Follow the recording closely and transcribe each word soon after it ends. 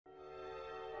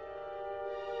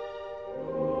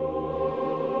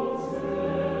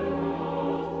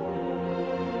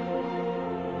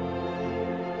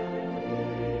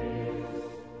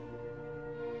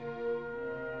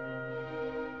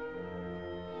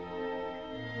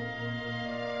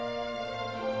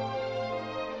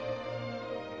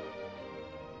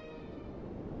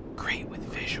great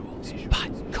with visuals,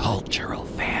 but cultural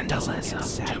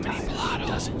vandalism. Too many plot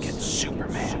doesn't get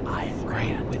Superman.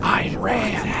 Ayn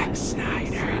Rand. Zack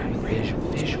Snyder.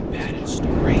 Visual bad and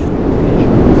straight.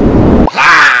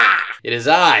 It is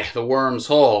I, the Worm's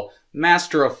Hole,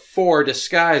 master of 4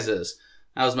 disguises.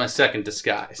 That was my second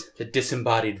disguise, the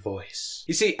disembodied voice.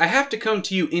 You see, I have to come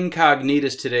to you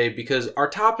incognitus today because our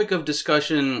topic of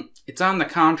discussion, it's on the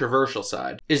controversial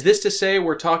side. Is this to say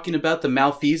we're talking about the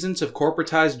malfeasance of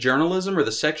corporatized journalism or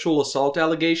the sexual assault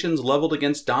allegations leveled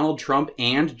against Donald Trump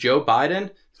and Joe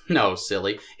Biden? No,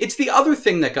 silly. It's the other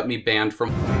thing that got me banned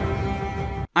from...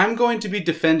 I'm going to be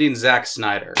defending Zack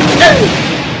Snyder.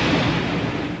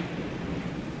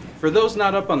 For those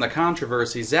not up on the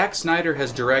controversy, Zack Snyder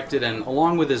has directed and,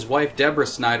 along with his wife Deborah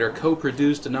Snyder,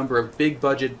 co-produced a number of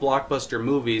big-budget blockbuster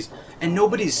movies, and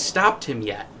nobody's stopped him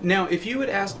yet. Now, if you had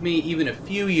asked me even a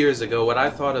few years ago what I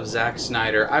thought of Zack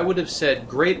Snyder, I would have said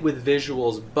great with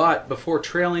visuals, but before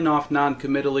trailing off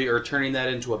non-committally or turning that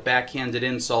into a backhanded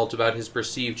insult about his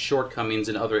perceived shortcomings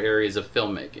in other areas of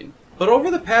filmmaking. But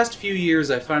over the past few years,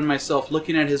 I find myself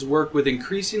looking at his work with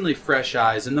increasingly fresh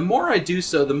eyes, and the more I do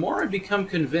so, the more I become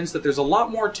convinced that there's a lot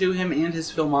more to him and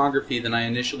his filmography than I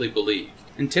initially believed.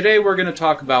 And today we're going to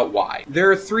talk about why.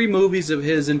 There are 3 movies of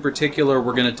his in particular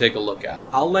we're going to take a look at.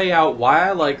 I'll lay out why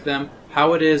I like them,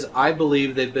 how it is I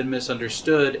believe they've been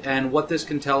misunderstood, and what this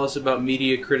can tell us about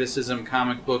media criticism,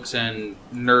 comic books, and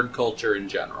nerd culture in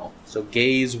general. So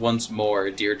gaze once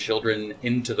more, dear children,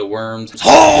 into the worms.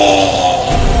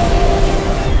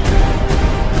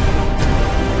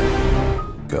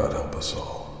 God help us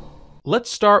all. Let's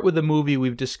start with a movie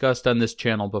we've discussed on this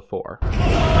channel before.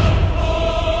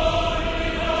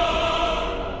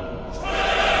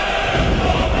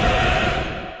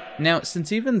 Now,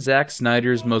 since even Zack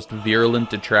Snyder's most virulent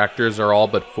detractors are all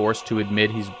but forced to admit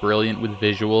he's brilliant with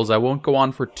visuals, I won't go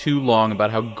on for too long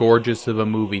about how gorgeous of a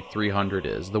movie 300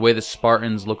 is. The way the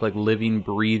Spartans look like living,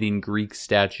 breathing Greek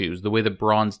statues. The way the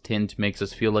bronze tint makes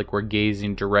us feel like we're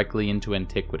gazing directly into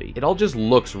antiquity. It all just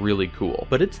looks really cool.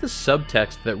 But it's the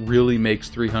subtext that really makes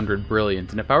 300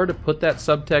 brilliant, and if I were to put that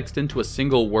subtext into a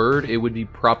single word, it would be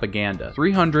propaganda.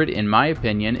 300, in my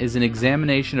opinion, is an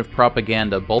examination of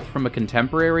propaganda, both from a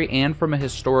contemporary and from a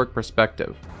historic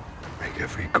perspective. Make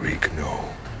every Greek know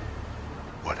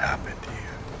what happened here.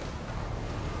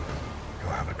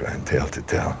 You'll have a grand tale to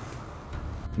tell.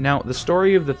 Now, the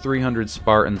story of the 300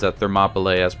 Spartans at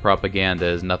Thermopylae as propaganda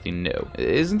is nothing new.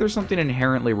 Isn't there something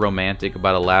inherently romantic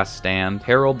about a last stand?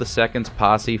 Harold II's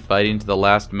posse fighting to the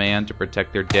last man to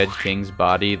protect their dead king's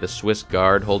body, the Swiss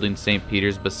Guard holding St.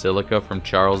 Peter's Basilica from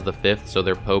Charles V so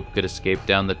their pope could escape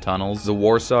down the tunnels, the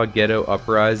Warsaw Ghetto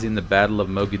uprising, the Battle of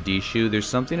Mogadishu. There's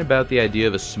something about the idea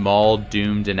of a small,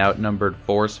 doomed, and outnumbered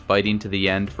force fighting to the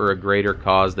end for a greater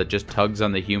cause that just tugs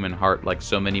on the human heart like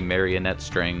so many marionette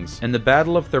strings. And the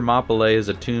Battle of Thermopylae is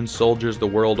a tune soldiers the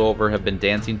world over have been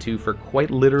dancing to for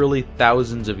quite literally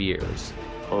thousands of years.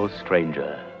 O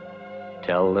stranger,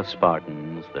 tell the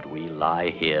Spartans that we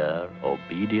lie here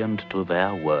obedient to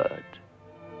their word.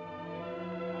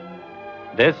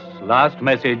 This last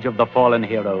message of the fallen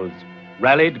heroes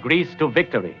rallied Greece to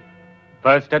victory,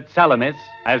 first at Salamis,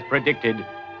 as predicted,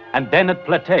 and then at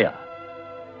Plataea.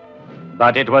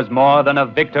 But it was more than a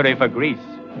victory for Greece.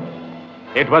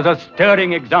 It was a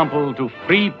stirring example to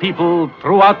free people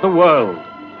throughout the world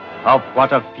of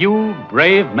what a few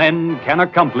brave men can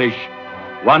accomplish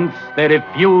once they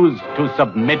refuse to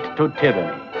submit to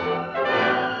tyranny.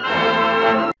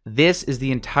 This is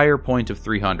the entire point of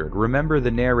 300. Remember,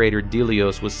 the narrator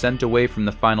Delios was sent away from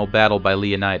the final battle by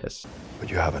Leonidas.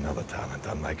 But you have another talent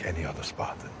unlike any other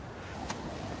Spartan.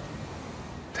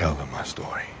 Tell them my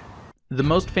story. The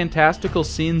most fantastical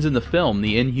scenes in the film,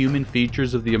 the inhuman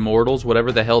features of the immortals,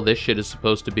 whatever the hell this shit is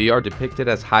supposed to be, are depicted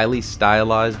as highly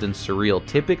stylized and surreal,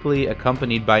 typically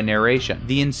accompanied by narration.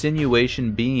 The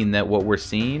insinuation being that what we're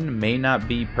seeing may not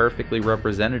be perfectly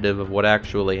representative of what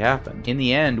actually happened. In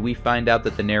the end, we find out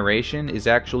that the narration is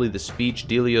actually the speech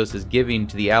Delios is giving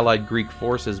to the allied Greek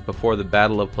forces before the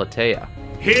Battle of Plataea.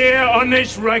 Here on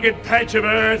this rugged patch of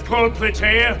earth called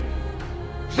Plataea,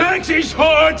 Xerxes'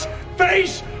 hordes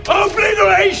face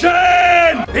obliteration!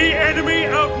 The enemy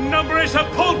outnumber us a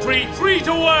paltry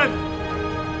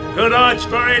 3-1. Good odds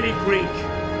for any Greek.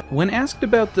 When asked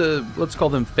about the, let's call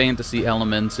them fantasy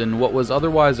elements in what was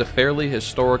otherwise a fairly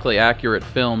historically accurate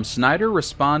film, Snyder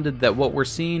responded that what we're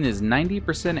seeing is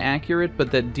 90% accurate, but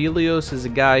that Delios is a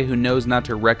guy who knows not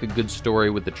to wreck a good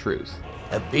story with the truth.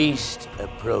 A beast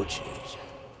approaches.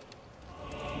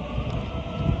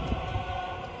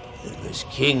 It was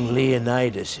King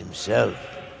Leonidas himself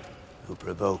who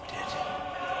provoked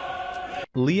it.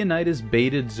 Leonidas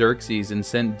baited Xerxes and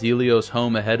sent Delios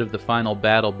home ahead of the final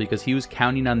battle because he was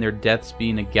counting on their deaths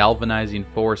being a galvanizing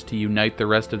force to unite the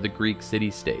rest of the Greek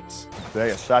city-states. If they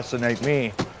assassinate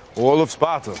me, all of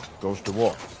Sparta goes to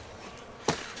war.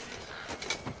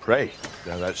 Pray.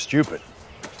 They're that stupid.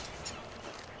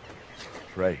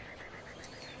 Pray.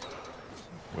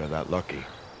 We're that lucky.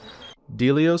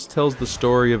 Delios tells the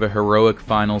story of a heroic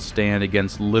final stand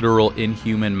against literal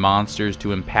inhuman monsters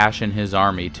to impassion his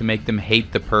army, to make them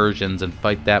hate the Persians and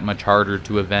fight that much harder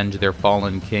to avenge their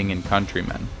fallen king and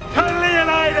countrymen. To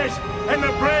Leonidas and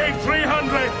the brave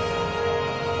 300!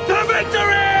 To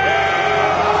victory!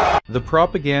 The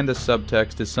propaganda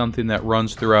subtext is something that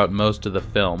runs throughout most of the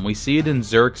film. We see it in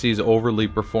Xerxes' overly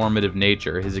performative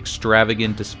nature, his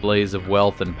extravagant displays of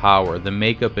wealth and power, the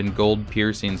makeup and gold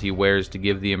piercings he wears to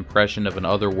give the impression of an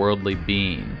otherworldly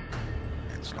being.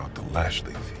 It's not the lash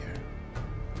they fear.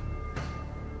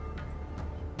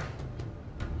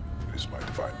 It is my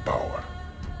divine power.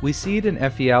 We see it in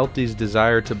Ephialtes'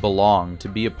 desire to belong, to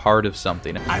be a part of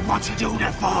something. I want to do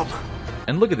the form.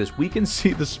 And look at this, we can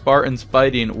see the Spartans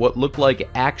fighting what look like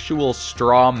actual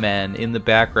straw men in the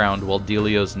background while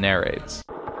Delios narrates.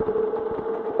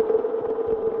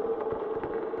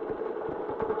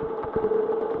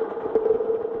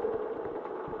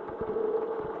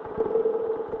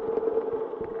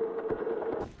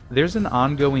 There's an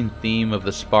ongoing theme of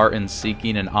the Spartans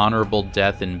seeking an honorable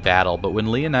death in battle, but when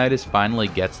Leonidas finally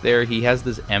gets there, he has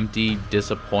this empty,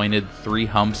 disappointed, 3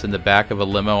 humps in the back of a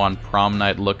limo on prom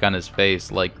night look on his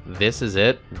face, like, this is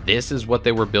it? This is what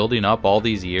they were building up all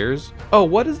these years? Oh,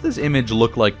 what does this image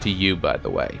look like to you, by the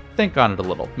way? Think on it a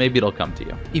little, maybe it'll come to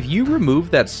you. If you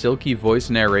remove that silky voice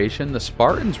narration, the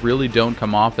Spartans really don't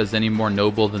come off as any more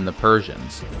noble than the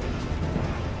Persians.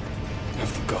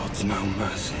 Have the gods no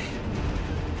mercy?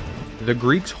 The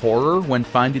Greeks' horror when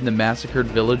finding the massacred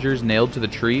villagers nailed to the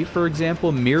tree, for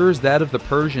example, mirrors that of the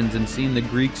Persians in seeing the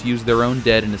Greeks use their own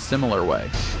dead in a similar way.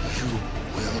 You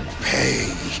will pay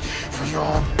for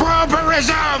your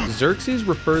barbarism! Xerxes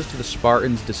refers to the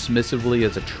Spartans dismissively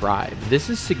as a tribe.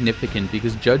 This is significant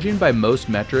because judging by most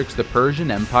metrics, the Persian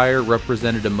Empire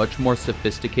represented a much more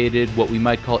sophisticated, what we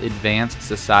might call advanced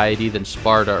society than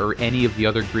Sparta or any of the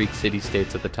other Greek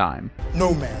city-states at the time.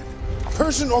 No man,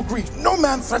 Persian or Greek, no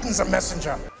man threatens a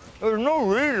messenger. There's no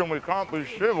reason we can't be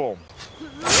civil.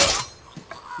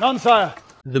 None, sire.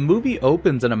 The movie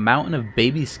opens on a mountain of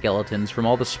baby skeletons from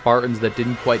all the Spartans that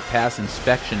didn't quite pass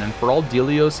inspection, and for all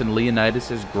Delios and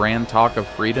Leonidas' grand talk of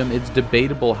freedom, it's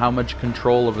debatable how much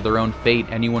control over their own fate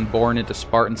anyone born into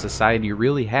Spartan society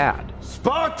really had.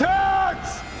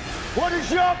 Spartans! What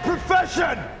is your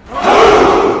profession?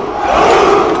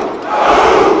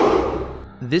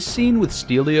 This scene with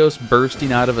Stelios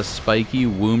bursting out of a spiky,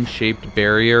 womb-shaped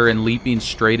barrier and leaping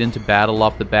straight into battle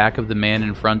off the back of the man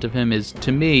in front of him is,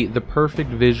 to me, the perfect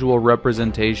visual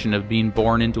representation of being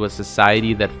born into a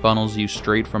society that funnels you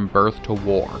straight from birth to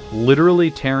war.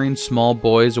 Literally tearing small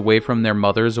boys away from their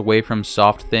mothers, away from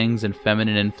soft things and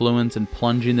feminine influence, and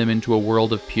plunging them into a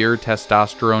world of pure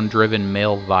testosterone-driven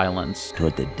male violence.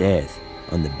 Toward the death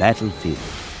on the battlefield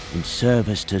in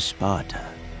service to Sparta.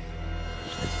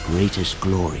 The greatest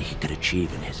glory he could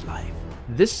achieve in his life.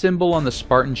 This symbol on the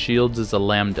Spartan shields is a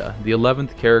lambda, the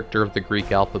 11th character of the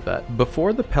Greek alphabet.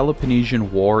 Before the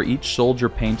Peloponnesian War, each soldier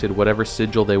painted whatever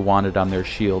sigil they wanted on their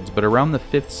shields, but around the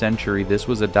 5th century this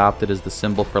was adopted as the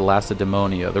symbol for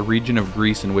Lacedaemonia, the region of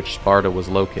Greece in which Sparta was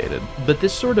located. But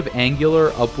this sort of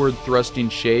angular, upward thrusting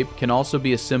shape can also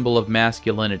be a symbol of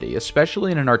masculinity,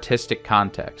 especially in an artistic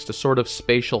context, a sort of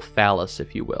spatial phallus,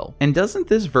 if you will. And doesn't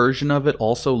this version of it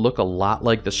also look a lot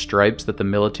like the stripes that the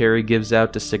military gives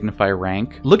out to signify rank?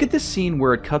 Look at this scene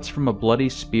where it cuts from a bloody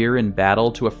spear in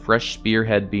battle to a fresh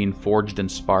spearhead being forged in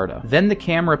Sparta. Then the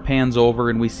camera pans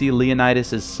over and we see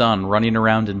Leonidas' son running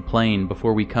around and playing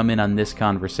before we come in on this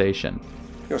conversation.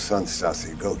 Your son starts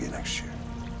the Gogi next year.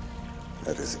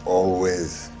 That is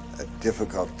always a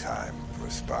difficult time for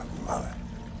a Spartan mother.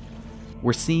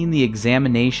 We're seeing the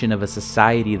examination of a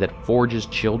society that forges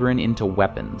children into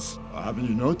weapons. Haven't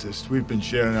you noticed? We've been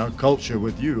sharing our culture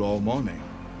with you all morning.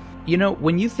 You know,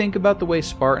 when you think about the way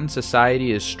Spartan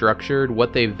society is structured,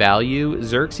 what they value,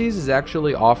 Xerxes is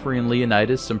actually offering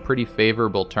Leonidas some pretty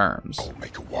favorable terms. I will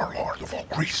make a warlord of all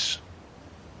Greece.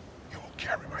 You will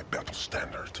carry my battle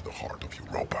standard to the heart of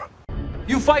Europa.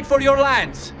 You fight for your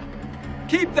lands.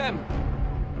 Keep them.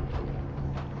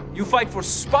 You fight for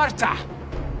Sparta.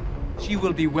 She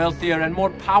will be wealthier and more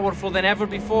powerful than ever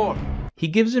before. He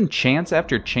gives him chance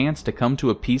after chance to come to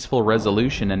a peaceful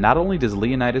resolution, and not only does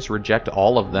Leonidas reject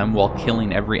all of them while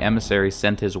killing every emissary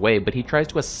sent his way, but he tries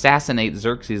to assassinate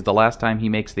Xerxes the last time he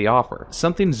makes the offer.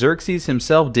 Something Xerxes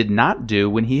himself did not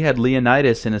do when he had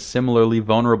Leonidas in a similarly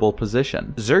vulnerable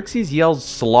position. Xerxes yells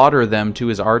 "slaughter them" to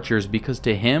his archers because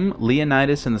to him,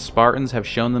 Leonidas and the Spartans have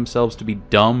shown themselves to be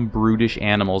dumb, brutish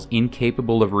animals,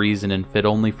 incapable of reason and fit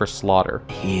only for slaughter.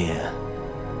 Here,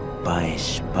 by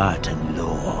Spartan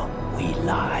law, we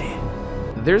lie.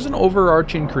 There's an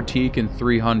overarching critique in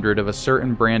 300 of a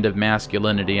certain brand of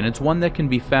masculinity, and it's one that can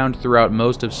be found throughout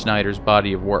most of Snyder's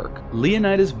body of work.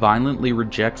 Leonidas violently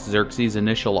rejects Xerxes'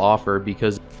 initial offer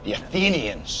because the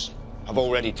Athenians have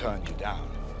already turned you down.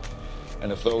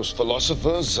 And if those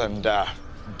philosophers and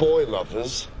boy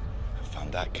lovers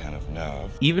found that kind of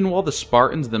nerve. Even while the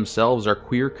Spartans themselves are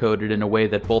queer-coded in a way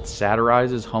that both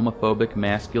satirizes homophobic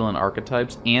masculine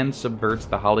archetypes and subverts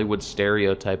the Hollywood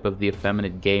stereotype of the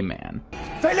effeminate gay man.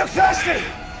 They look thirsty!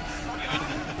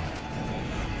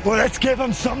 Well, let's give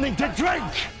them something to drink!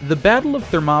 The Battle of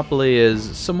Thermopylae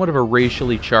is somewhat of a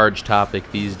racially charged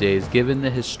topic these days, given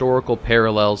the historical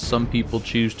parallels some people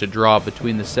choose to draw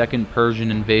between the Second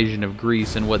Persian invasion of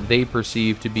Greece and what they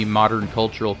perceive to be modern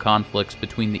cultural conflicts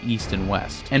between the East and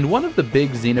West. And one of the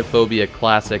big xenophobia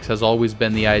classics has always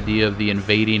been the idea of the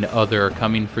invading other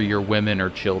coming for your women or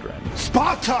children.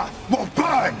 Sparta will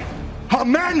burn! Her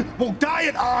men will die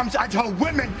at arms, and her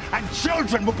women and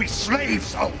children will be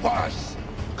slaves or worse!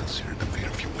 Consider the fate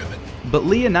of your women. But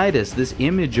Leonidas, this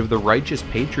image of the righteous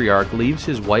patriarch, leaves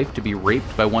his wife to be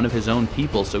raped by one of his own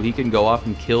people so he can go off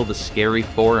and kill the scary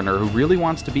foreigner who really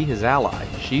wants to be his ally.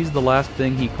 She's the last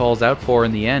thing he calls out for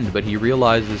in the end, but he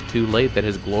realizes too late that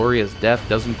his glorious death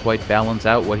doesn't quite balance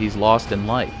out what he's lost in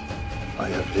life. I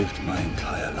have lived my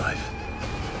entire life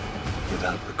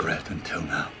without regret until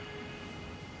now.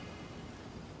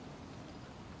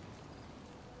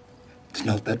 It's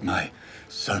not that my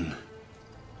son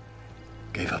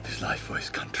gave up his life for his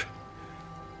country.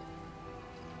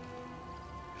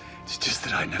 It's just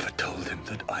that I never told him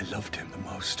that I loved him the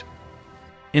most.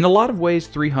 In a lot of ways,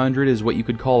 300 is what you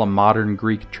could call a modern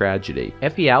Greek tragedy.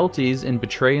 Ephialtes, in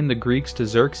betraying the Greeks to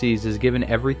Xerxes, is given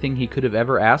everything he could have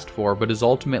ever asked for, but is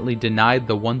ultimately denied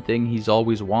the one thing he's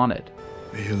always wanted.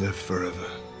 May you live forever.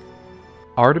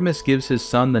 Artemis gives his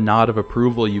son the nod of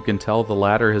approval you can tell the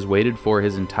latter has waited for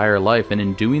his entire life, and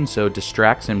in doing so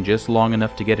distracts him just long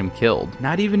enough to get him killed.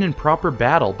 Not even in proper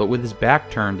battle, but with his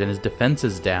back turned and his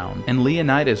defenses down. And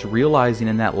Leonidas, realizing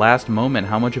in that last moment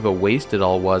how much of a waste it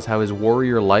all was, how his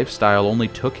warrior lifestyle only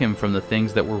took him from the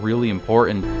things that were really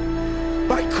important,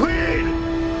 My queen!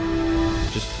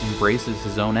 just embraces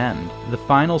his own end. The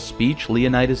final speech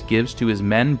Leonidas gives to his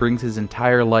men brings his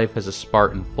entire life as a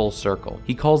Spartan full circle.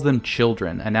 He calls them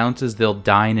children, announces they'll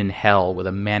dine in hell with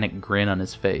a manic grin on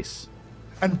his face.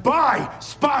 And by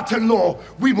Spartan law,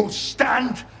 we will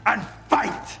stand and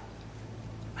fight!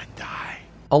 And die.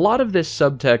 A lot of this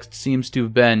subtext seems to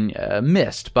have been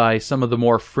missed by some of the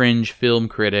more fringe film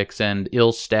critics and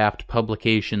ill-staffed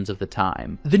publications of the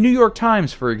time. The New York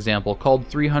Times, for example, called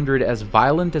 300 as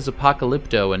violent as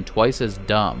Apocalypto and twice as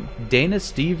dumb. Dana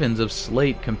Stevens of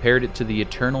Slate compared it to The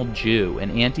Eternal Jew,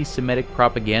 an anti-Semitic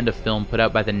propaganda film put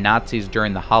out by the Nazis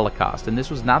during the Holocaust, and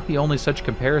this was not the only such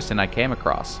comparison I came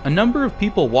across. A number of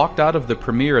people walked out of the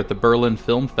premiere at the Berlin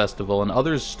Film Festival, and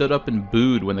others stood up and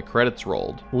booed when the credits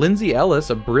rolled. Lindsay Ellis,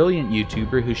 a brilliant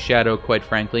YouTuber whose shadow, quite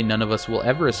frankly, none of us will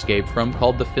ever escape from,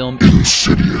 called the film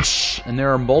insidious. And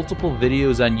there are multiple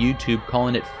videos on YouTube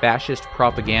calling it fascist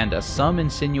propaganda, some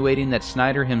insinuating that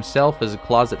Snyder himself is a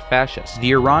closet fascist.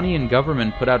 The Iranian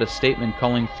government put out a statement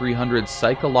calling 300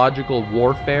 psychological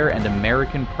warfare and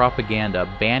American propaganda,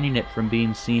 banning it from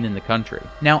being seen in the country.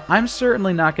 Now, I'm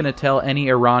certainly not going to tell any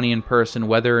Iranian person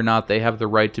whether or not they have the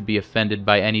right to be offended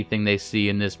by anything they see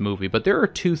in this movie, but there are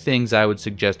two things I would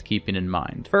suggest keeping in mind.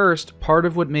 First, part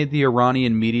of what made the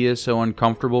Iranian media so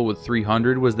uncomfortable with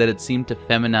 300 was that it seemed to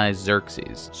feminize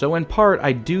Xerxes. So in part,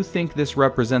 I do think this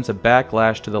represents a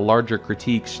backlash to the larger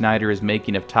critique Snyder is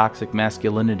making of toxic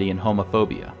masculinity and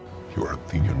homophobia. Your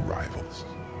Athenian rivals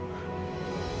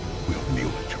will kneel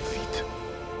at your feet.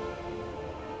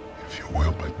 If you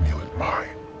will but kneel at mine.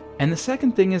 And the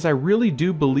second thing is, I really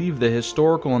do believe the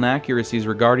historical inaccuracies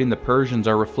regarding the Persians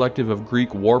are reflective of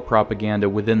Greek war propaganda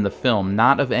within the film,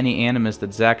 not of any animus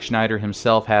that Zack Snyder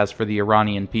himself has for the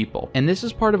Iranian people. And this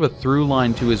is part of a through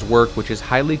line to his work which is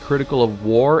highly critical of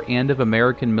war and of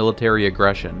American military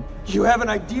aggression. You haven't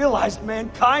idealized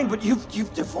mankind, but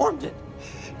you've deformed it.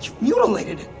 You've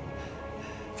mutilated it.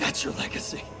 That's your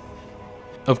legacy.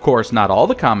 Of course, not all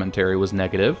the commentary was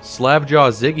negative. Slavjaw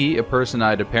Ziggy, a person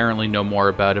I'd apparently know more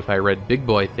about if I read Big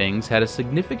Boy Things, had a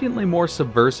significantly more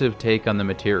subversive take on the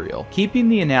material, keeping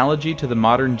the analogy to the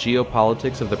modern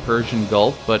geopolitics of the Persian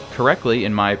Gulf, but correctly,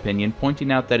 in my opinion,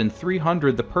 pointing out that in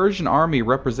 300 the Persian army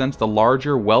represents the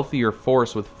larger, wealthier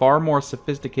force with far more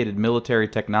sophisticated military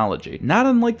technology, not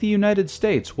unlike the United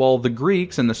States, while the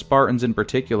Greeks, and the Spartans in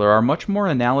particular, are much more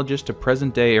analogous to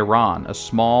present-day Iran, a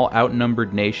small,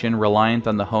 outnumbered nation reliant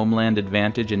on the homeland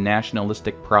advantage and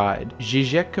nationalistic pride.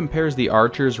 Zizek compares the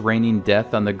archers raining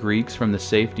death on the Greeks from the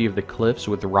safety of the cliffs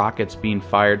with rockets being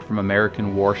fired from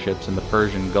American warships in the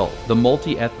Persian Gulf, the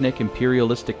multi-ethnic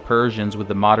imperialistic Persians with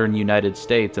the modern United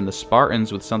States, and the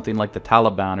Spartans with something like the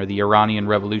Taliban or the Iranian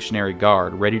Revolutionary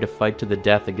Guard, ready to fight to the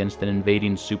death against an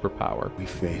invading superpower. We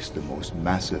face the most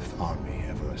massive army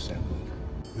ever assembled.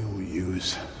 We will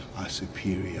use our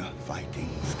superior fighting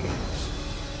skills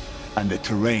and the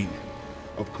terrain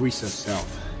of Greece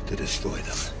herself to destroy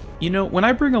them. You know, when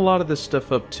I bring a lot of this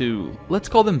stuff up to, let's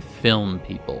call them film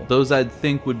people, those I'd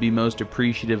think would be most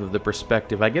appreciative of the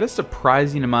perspective, I get a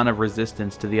surprising amount of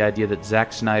resistance to the idea that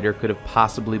Zack Snyder could have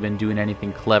possibly been doing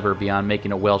anything clever beyond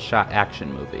making a well-shot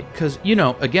action movie. Because, you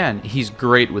know, again, he's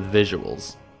great with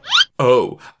visuals.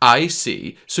 Oh, I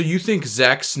see. So you think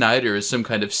Zack Snyder is some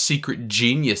kind of secret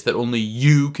genius that only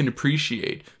you can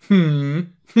appreciate?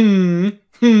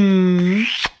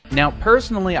 Now,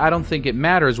 personally, I don't think it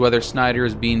matters whether Snyder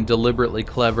is being deliberately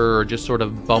clever or just sort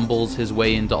of bumbles his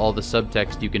way into all the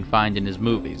subtext you can find in his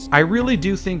movies. I really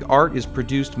do think art is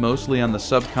produced mostly on the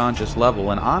subconscious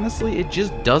level, and honestly, it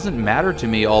just doesn't matter to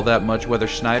me all that much whether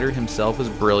Snyder himself is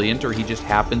brilliant or he just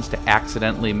happens to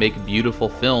accidentally make beautiful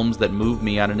films that move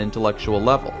me on an intellectual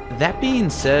level. That being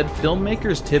said,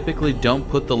 filmmakers typically don't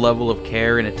put the level of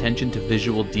care and attention to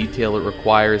visual detail it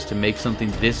requires to make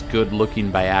something this good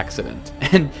looking by accident.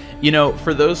 And you know,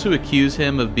 for those who accuse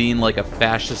him of being like a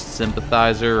fascist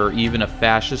sympathizer or even a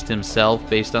fascist himself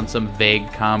based on some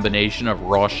vague combination of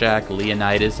Rorschach,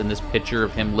 Leonidas, and this picture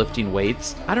of him lifting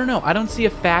weights, I don't know, I don't see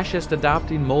a fascist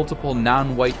adopting multiple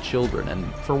non-white children,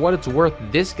 and for what it's worth,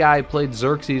 this guy played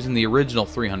Xerxes in the original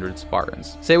 300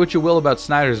 Spartans. Say what you will about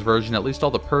Snyder's version, at least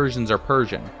all the Persians are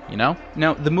Persian, you know?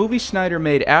 Now, the movie Snyder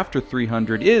made after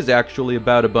 300 is actually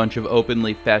about a bunch of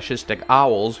openly fascistic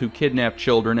owls who kidnap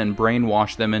children and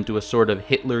brainwash them into a sort of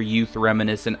Hitler Youth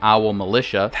reminiscent owl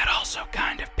militia. That also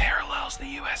kind of parallels the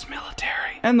US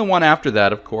military. And the one after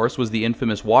that, of course, was the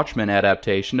infamous Watchmen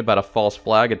adaptation about a false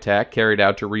flag attack carried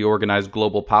out to reorganize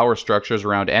global power structures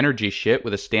around energy shit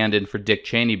with a stand-in for Dick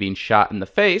Cheney being shot in the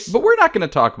face. But we're not going to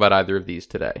talk about either of these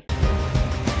today.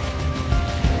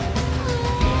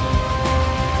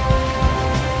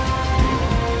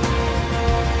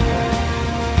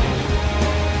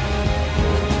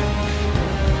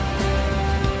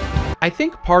 I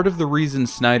think part of the reason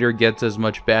Snyder gets as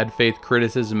much bad faith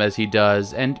criticism as he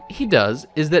does, and he does,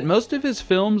 is that most of his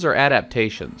films are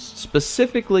adaptations.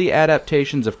 Specifically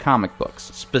adaptations of comic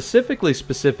books.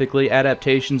 Specifically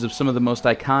adaptations of some of the most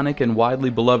iconic and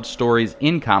widely beloved stories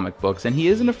in comic books, and he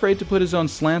isn't afraid to put his own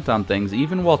slant on things,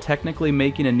 even while technically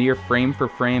making a near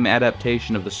frame-for-frame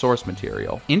adaptation of the source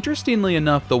material. Interestingly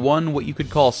enough, the one what you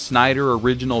could call Snyder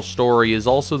original story is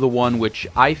also the one which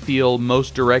I feel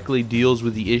most directly deals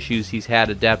with the issues he's had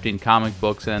adapting comic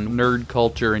books and nerd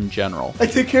culture in general. I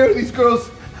take care of these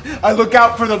girls. I look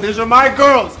out for them. These are my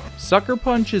girls. Sucker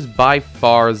Punch is by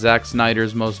far Zack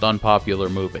Snyder's most unpopular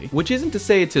movie. Which isn't to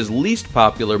say it's his least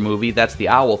popular movie, that's the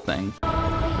owl thing.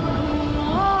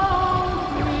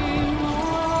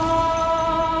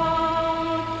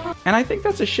 And I think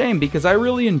that's a shame because I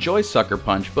really enjoy Sucker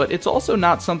Punch, but it's also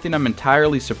not something I'm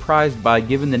entirely surprised by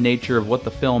given the nature of what the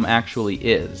film actually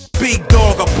is. Big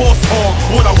dog, a boss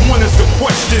hog, what I want is the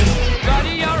question.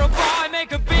 Buddy, you're a boy,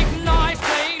 make a big noise,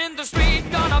 playing in the street,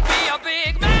 gonna be a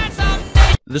big man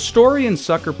someday. The story in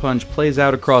Sucker Punch plays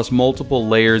out across multiple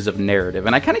layers of narrative,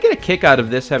 and I kind of get a kick out of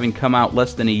this having come out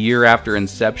less than a year after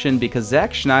Inception because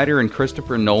Zack Snyder and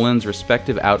Christopher Nolan's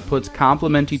respective outputs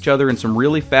complement each other in some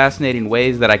really fascinating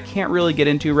ways that I can't really get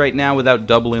into right now without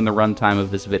doubling the runtime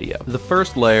of this video. The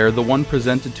first layer, the one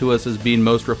presented to us as being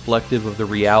most reflective of the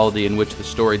reality in which the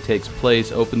story takes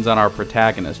place, opens on our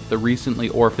protagonist, the recently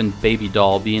orphaned baby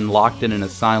doll being locked in an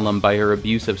asylum by her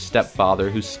abusive stepfather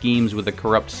who schemes with a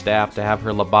corrupt staff to have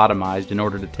her lobotomized in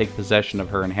order to take possession of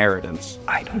her inheritance.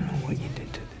 I don't know what you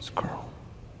did to this girl,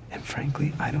 and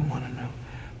frankly, I don't want to know.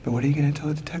 But what are you going to tell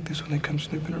the detectives when they come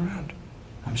snooping around?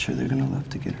 I'm sure they're going to love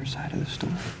to get her side of the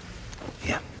story.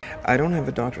 Yeah. I don't have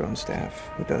a doctor on staff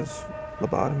who does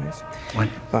lobotomies. What?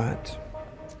 But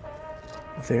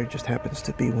There just happens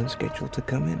to be one scheduled to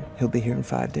come in. He'll be here in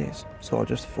 5 days, so I'll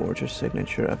just forge his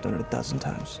signature. I've done it 1,000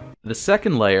 times. The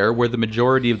second layer, where the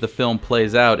majority of the film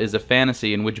plays out, is a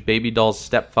fantasy in which Baby Doll's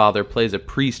stepfather plays a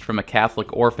priest from a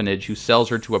Catholic orphanage who sells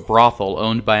her to a brothel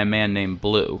owned by a man named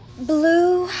Blue.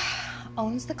 Blue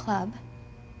owns the club,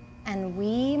 and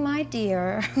we, my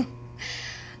dear,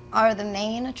 are the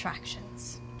main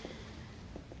attractions.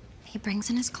 He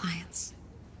brings in his clients,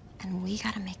 and we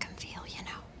gotta make him feel,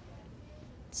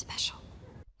 special.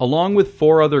 Along with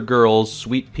 4 other girls,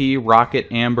 Sweet Pea, Rocket,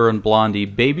 Amber, and Blondie,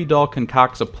 Baby Doll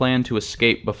concocts a plan to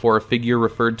escape before a figure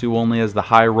referred to only as the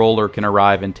High Roller can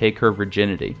arrive and take her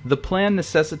virginity. The plan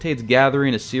necessitates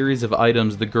gathering a series of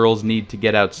items the girls need to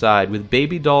get outside, with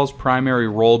Baby Doll's primary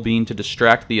role being to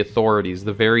distract the authorities,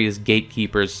 the various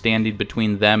gatekeepers standing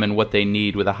between them and what they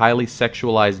need, with a highly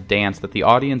sexualized dance that the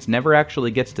audience never actually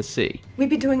gets to see. We'd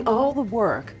be doing all the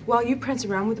work while you prance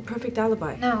around with a perfect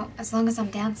alibi. No, as long as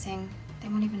I'm dancing, they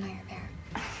won't even know you're there.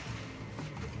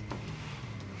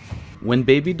 When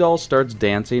Baby Doll starts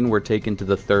dancing, we're taken to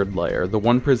the third layer, the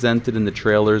one presented in the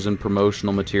trailers and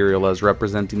promotional material as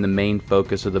representing the main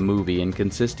focus of the movie and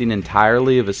consisting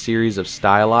entirely of a series of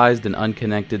stylized and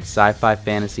unconnected sci-fi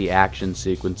fantasy action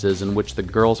sequences in which the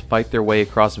girls fight their way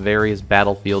across various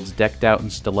battlefields decked out in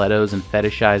stilettos and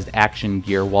fetishized action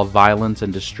gear while violence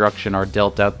and destruction are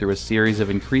dealt out through a series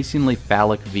of increasingly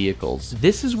phallic vehicles.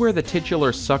 This is where the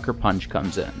titular sucker punch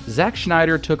comes in. Zack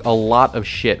Snyder took a lot of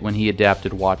shit when he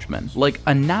adapted Watchmen. Like,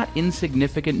 a not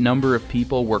insignificant number of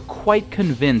people were quite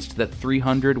convinced that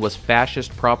 300 was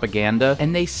fascist propaganda,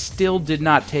 and they still did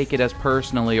not take it as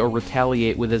personally or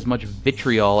retaliate with as much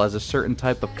vitriol as a certain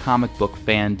type of comic book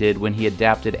fan did when he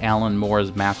adapted Alan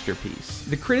Moore's masterpiece.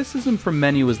 The criticism from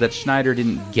many was that Snyder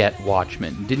didn't get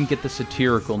Watchmen, didn't get the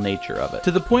satirical nature of it,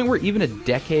 to the point where even a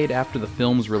decade after the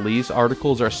film's release,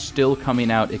 articles are still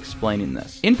coming out explaining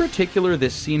this. In particular,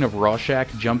 this scene of Rorschach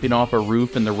jumping off a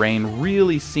roof in the rain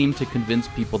really seemed to convince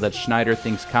people that Snyder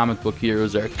thinks comic book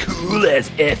heroes are cool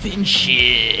as effing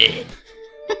shit.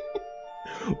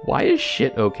 Why is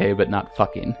shit okay but not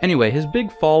fucking? Anyway, his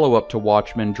big follow-up to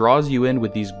Watchmen draws you in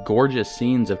with these gorgeous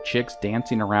scenes of chicks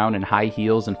dancing around in high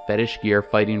heels and fetish gear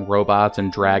fighting robots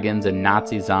and dragons and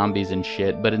Nazi zombies and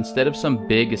shit, but instead of some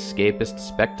big escapist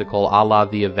spectacle a la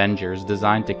The Avengers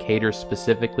designed to cater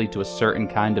specifically to a certain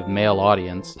kind of male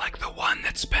audience, like the one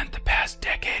that spent the past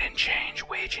decade and change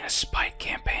waging a spite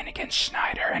campaign against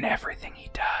Snyder and everything he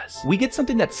does, we get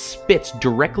something that spits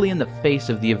directly in the face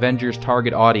of the Avengers'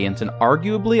 target audience and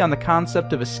arguably on the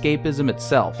concept of escapism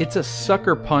itself. It's a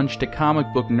sucker punch to comic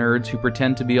book nerds who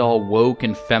pretend to be all woke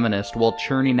and feminist while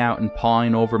churning out and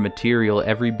pawing over material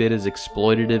every bit as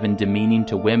exploitative and demeaning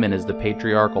to women as the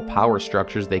patriarchal power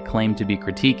structures they claim to be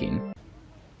critiquing.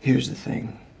 Here's the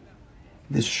thing.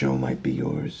 This show might be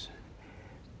yours,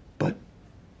 but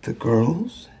the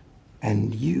girls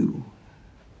and you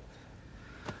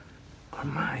are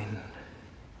mine.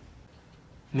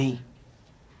 Me.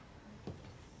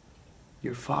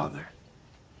 Your father.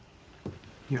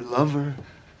 Your lover.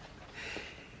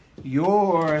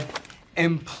 Your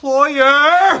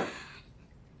employer!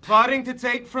 Plotting to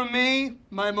take from me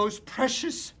my most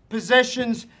precious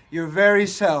possessions, your very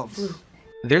self.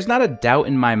 There's not a doubt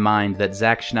in my mind that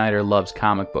Zack Snyder loves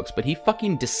comic books, but he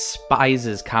fucking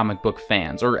despises comic book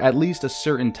fans, or at least a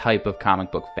certain type of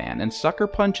comic book fan, and Sucker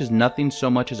Punch is nothing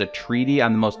so much as a treatise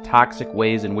on the most toxic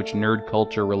ways in which nerd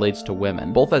culture relates to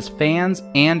women, both as fans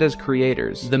and as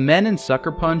creators. The men in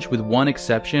Sucker Punch, with one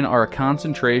exception, are a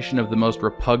concentration of the most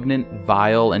repugnant,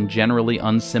 vile, and generally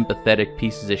unsympathetic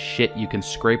pieces of shit you can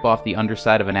scrape off the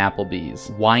underside of an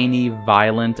Applebee's. Whiny,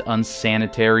 violent,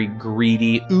 unsanitary,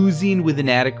 greedy, oozing with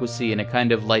inadequacy and a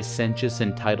kind of licentious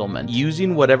entitlement,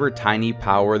 using whatever tiny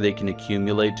power they can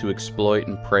accumulate to exploit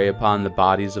and prey upon the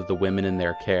bodies of the women in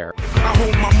their care. I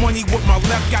hold my money with my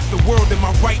left, got the world in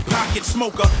my right pocket.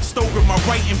 Smoker, stove with my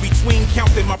right in between,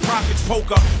 counting my profits.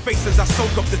 Poker faces, I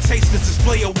soak up the tasteless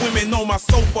display of women on my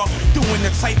sofa, doing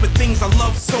the type of things I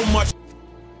love so much.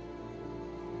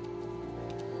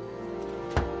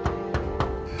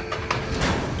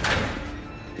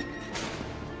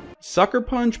 Sucker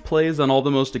Punch plays on all the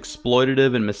most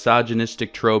exploitative and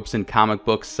misogynistic tropes in comic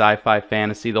books, sci-fi,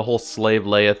 fantasy, the whole slave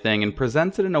Leia thing, and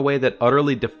presents it in a way that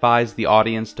utterly defies the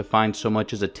audience to find so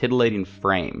much as a titillating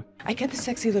frame. I get the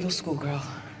sexy little schoolgirl.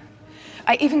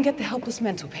 I even get the helpless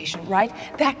mental patient, right?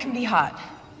 That can be hot.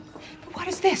 But what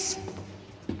is this?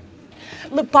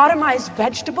 Lobotomized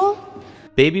vegetable?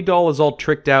 Baby Doll is all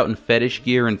tricked out in fetish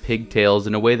gear and pigtails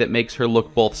in a way that makes her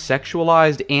look both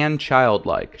sexualized and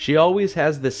childlike. She always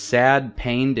has this sad,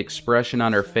 pained expression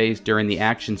on her face during the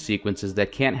action sequences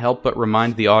that can't help but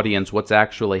remind the audience what's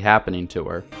actually happening to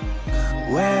her.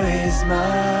 Where is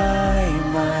my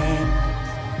mind?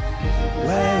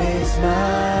 Where is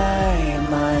my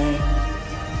mind?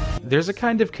 There's a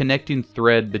kind of connecting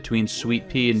thread between Sweet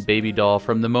Pea and Baby Doll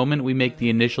from the moment we make the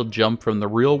initial jump from the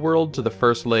real world to the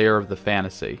first layer of the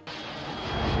fantasy.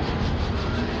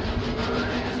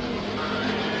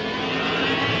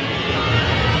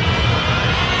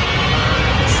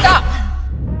 Stop!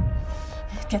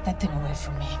 Get that thing away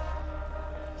from me.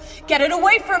 Get it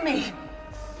away from me!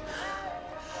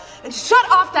 And shut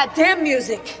off that damn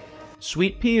music!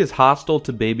 Sweet Pea is hostile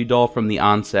to Baby Doll from the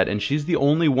onset, and she's the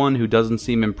only one who doesn't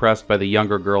seem impressed by the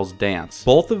younger girl's dance.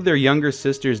 Both of their younger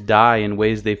sisters die in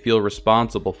ways they feel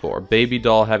responsible for, Baby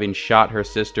Doll having shot her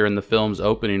sister in the film's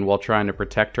opening while trying to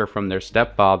protect her from their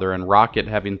stepfather, and Rocket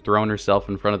having thrown herself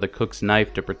in front of the cook's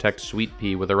knife to protect Sweet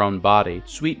Pea with her own body.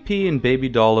 Sweet Pea and Baby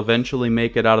Doll eventually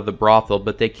make it out of the brothel,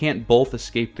 but they can't both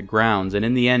escape the grounds, and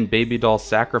in the end Baby Doll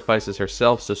sacrifices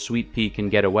herself so Sweet Pea can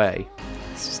get away.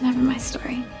 This was never my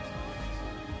story.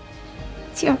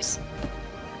 It's yours.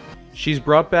 She's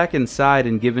brought back inside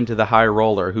and given to the High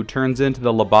Roller, who turns into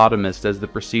the lobotomist as the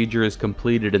procedure is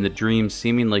completed and the dream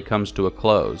seemingly comes to a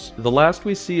close. The last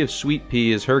we see of Sweet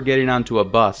Pea is her getting onto a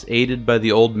bus, aided by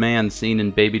the old man seen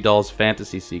in Baby Doll's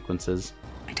fantasy sequences.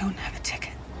 I don't have a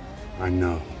ticket. I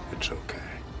know. It's okay.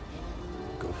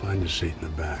 Go find a seat in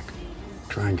the back.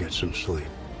 Try and get some sleep.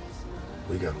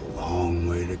 We got a long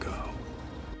way to go.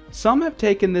 Some have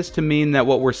taken this to mean that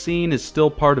what we're seeing is still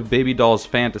part of Baby Doll's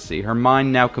fantasy, her mind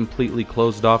now completely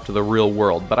closed off to the real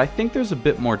world, but I think there's a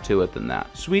bit more to it than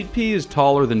that. Sweet Pea is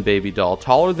taller than Baby Doll,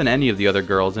 taller than any of the other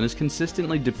girls, and is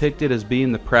consistently depicted as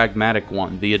being the pragmatic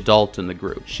one, the adult in the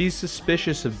group. She's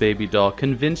suspicious of Baby Doll,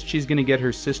 convinced she's gonna get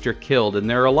her sister killed, and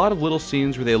there are a lot of little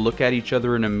scenes where they look at each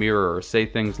other in a mirror or say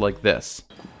things like this.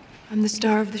 I'm the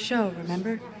star of the show,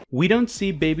 remember? We don't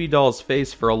see Baby Doll's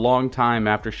face for a long time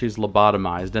after she's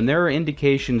lobotomized, and there are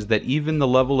indications that even the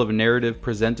level of narrative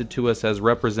presented to us as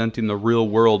representing the real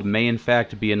world may in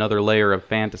fact be another layer of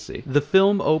fantasy. The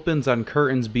film opens on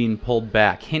curtains being pulled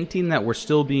back, hinting that we're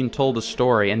still being told a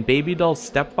story, and Baby Doll's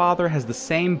stepfather has the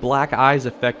same black eyes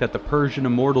effect that the Persian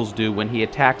immortals do when he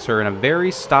attacks her in a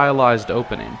very stylized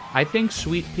opening. I think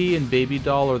Sweet Pea and Baby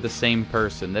Doll are the same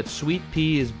person, that Sweet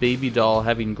Pea is Baby Doll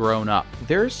having grown up.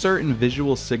 There are certain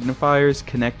visual signifiers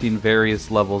connecting various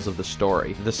levels of the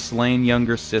story. The slain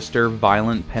younger sister,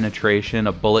 violent penetration,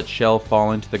 a bullet shell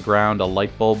falling to the ground, a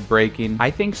light bulb breaking.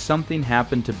 I think something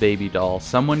happened to Baby Doll.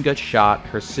 Someone got shot,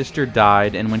 her sister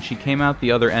died, and when she came out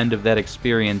the other end of that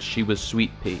experience, she was Sweet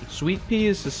Pea. Sweet Pea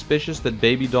is suspicious that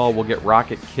Baby Doll will get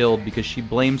Rocket killed because she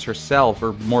blames herself,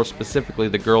 or more specifically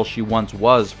the girl she once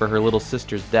was, for her little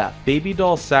sister's death. Baby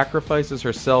Doll sacrifices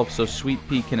herself so Sweet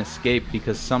Pea can escape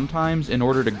because sometimes, in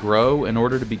order to grow, in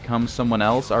order to become someone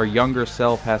else, our younger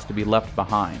self has to be left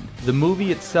behind. The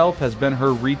movie itself has been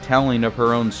her retelling of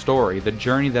her own story, the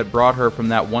journey that brought her from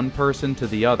that one person to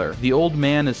the other. The old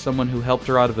man is someone who helped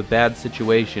her out of a bad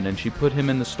situation, and she put him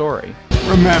in the story.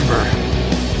 Remember,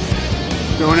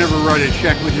 don't ever write a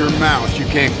check with your mouth you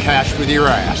can't cash with your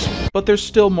ass. But there's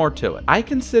still more to it. I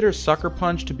consider Sucker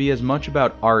Punch to be as much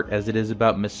about art as it is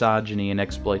about misogyny and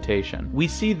exploitation. We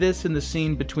see this in the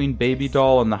scene between Baby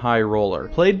Doll and the High Roller.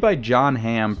 Played by John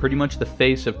Hamm, pretty much the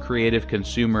face of creative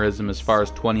consumerism as far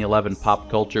as 2011 pop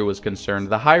culture was concerned,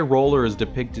 the High Roller is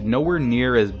depicted nowhere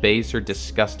near as base or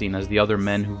disgusting as the other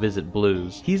men who visit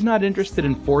Blues. He's not interested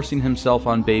in forcing himself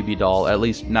on Baby Doll, at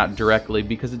least not directly,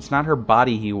 because it's not her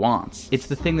body he wants. It's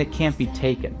the thing that can't be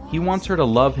taken. He wants her to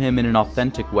love him in an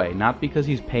authentic way, not because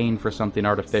he's paying for something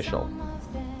artificial.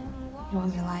 You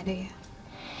want me to lie to you?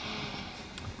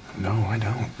 No, I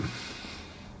don't.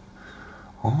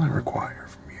 All I require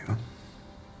from you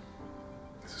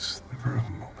is a sliver of a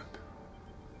moment.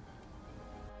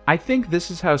 I think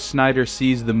this is how Snyder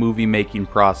sees the movie-making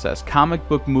process, comic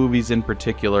book movies in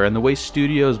particular, and the way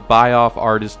studios buy off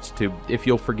artists to, if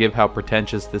you'll forgive how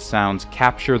pretentious this sounds,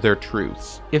 capture their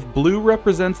truths. If Blue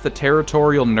represents the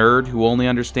territorial nerd who only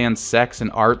understands sex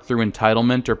and art through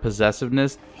entitlement or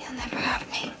possessiveness, You'll never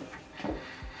have me.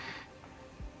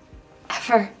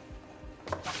 Ever.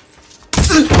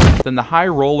 then the high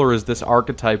roller is this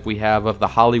archetype we have of the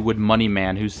Hollywood money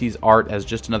man who sees art as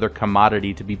just another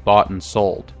commodity to be bought and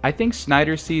sold. I think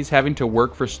Snyder sees having to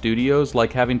work for studios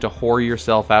like having to whore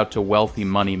yourself out to wealthy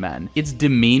money men. It's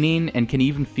demeaning and can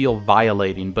even feel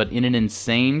violating, but in an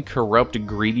insane, corrupt,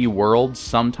 greedy world,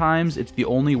 sometimes it's the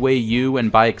only way you,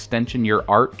 and by extension your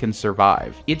art, can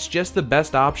survive. It's just the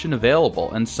best option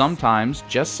available, and sometimes,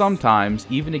 just sometimes,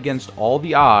 even against all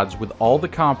the odds, with all the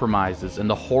compromises and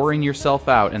the whoring yourself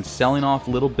out and selling off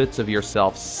little bits of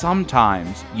yourself,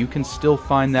 sometimes you can still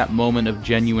find that moment of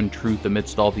genuine truth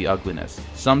amidst all the ugliness.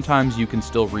 Sometimes you can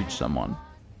still reach someone.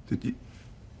 Did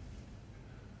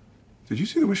you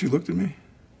see the way she looked at me?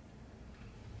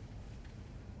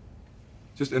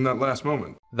 Just in that last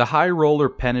moment. The high roller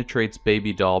penetrates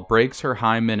Baby Doll, breaks her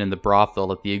hymen in the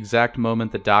brothel at the exact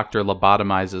moment the doctor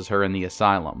lobotomizes her in the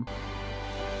asylum.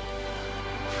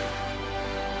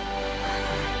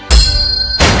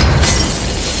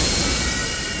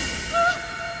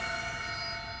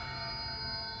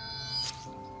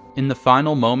 In the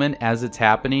final moment, as it's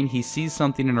happening, he sees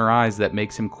something in her eyes that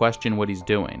makes him question what he's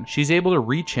doing. She's able to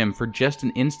reach him for just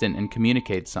an instant and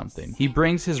communicate something. He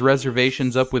brings his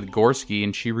reservations up with Gorski,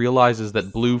 and she realizes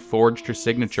that Blue forged her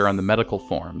signature on the medical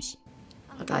forms.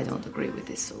 But I don't agree with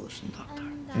this solution, Doctor.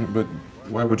 But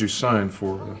why would you sign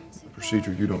for a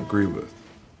procedure you don't agree with?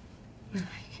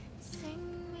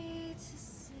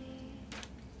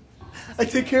 I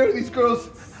take care of these girls.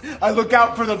 I look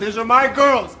out for them. These are my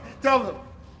girls. Tell them.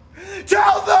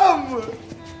 Tell them!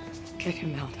 Get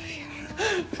him out of here.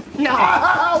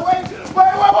 No! Wait!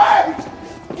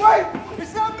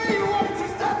 It's not me who wants your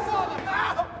stepfather!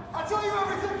 I'll tell you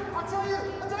everything! I'll tell you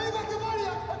about the money!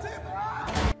 I'll tell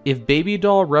you... If Baby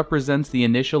Doll represents the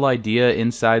initial idea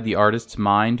inside the artist's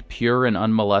mind, pure and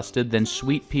unmolested, then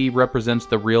Sweet Pea represents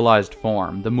the realized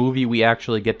form, the movie we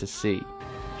actually get to see.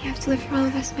 You have to live for all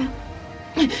of us, ma'am.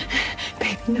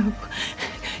 Baby, no.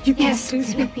 You Yes, can't do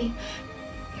that. Sweet Pea.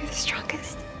 You're the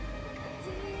strongest.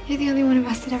 You're the only one of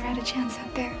us that ever had a chance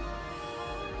out there.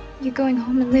 You're going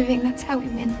home and living, that's how we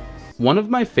win. One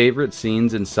of my favorite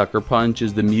scenes in Sucker Punch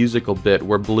is the musical bit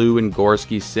where Blue and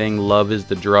Gorski sing "Love is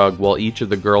the Drug" while each of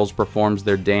the girls performs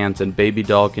their dance and Baby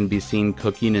Doll can be seen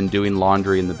cooking and doing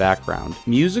laundry in the background.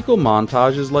 Musical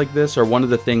montages like this are one of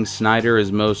the things Snyder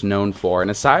is most known for, and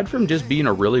aside from just being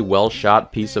a really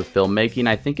well-shot piece of filmmaking,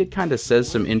 I think it kinda says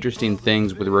some interesting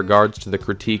things with regards to the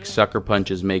critique Sucker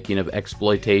Punch is making of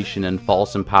exploitation and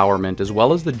false empowerment, as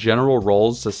well as the general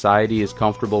roles society is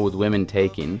comfortable with women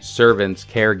taking: servants,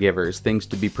 caregivers, things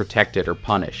to be protected or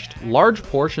punished. Large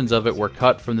portions of it were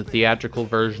cut from the theatrical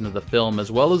version of the film,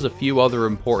 as well as a few other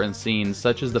important scenes,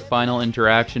 such as the final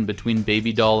interaction between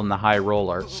Baby Doll and the High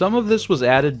Roller. Some of this was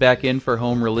added back in for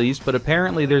home release, but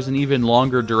apparently there's an even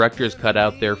longer director's cut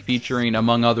out there featuring,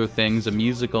 among other things, a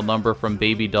musical number from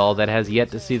Baby Doll that has yet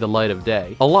to see the light of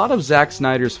day. A lot of Zack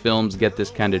Snyder's films get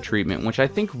this kind of treatment, which I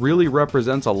think really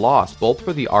represents a loss, both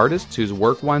for the artists whose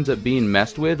work winds up being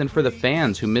messed with, and for the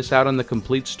fans who miss out on the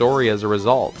complete story as a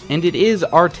result. And it is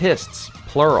artists,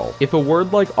 plural. If a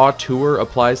word like auteur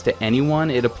applies to anyone,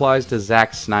 it applies to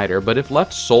Zack Snyder, but if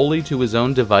left solely to his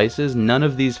own devices, none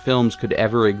of these films could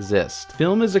ever exist.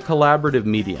 Film is a collaborative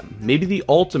medium, maybe the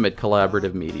ultimate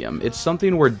collaborative medium. It's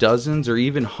something where dozens or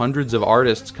even hundreds of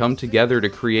artists come together to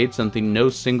create something no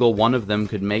single one of them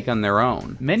could make on their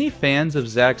own. Many fans of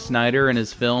Zack Snyder and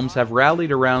his films have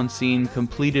rallied around seeing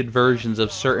completed versions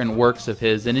of certain works of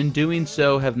his, and in doing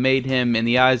so have made him, in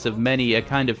the eyes of many, a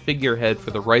kind of figurehead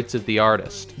for the rights of the artist.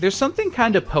 There's something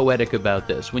kind of poetic about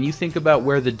this when you think about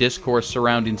where the discourse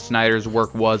surrounding Snyder's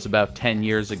work was about 10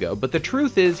 years ago, but the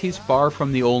truth is he's far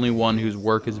from the only one whose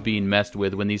work is being messed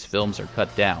with when these films are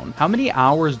cut down. How many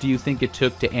hours do you think it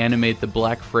took to animate the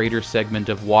Black Freighter segment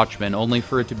of Watchmen only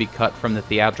for it to be cut from the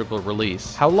theatrical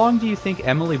release? How long do you think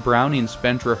Emily Browning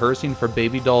spent rehearsing for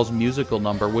Baby Doll's musical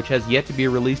number, which has yet to be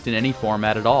released in any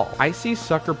format at all? I see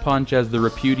Sucker Punch as the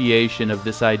repudiation of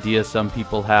this idea some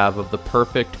people have of the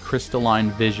perfect, crystalline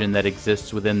vision that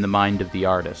exists within the mind of the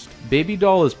artist. Baby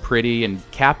Doll is pretty and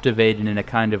captivating in a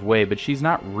kind of way, but she's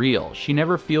not real. She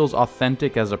never feels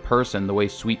authentic as a person the way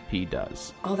Sweet Pea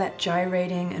does. All that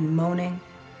gyrating and moaning,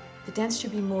 the dance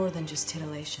should be more than just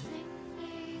titillation.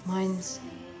 Mine's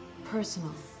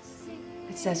personal.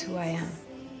 It says who I am.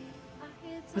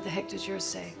 What the heck does yours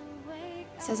say?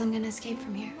 It says I'm gonna escape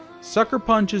from here. Sucker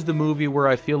Punch is the movie where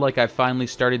I feel like I finally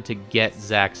started to get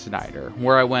Zack Snyder,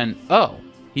 where I went, oh,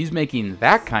 He's making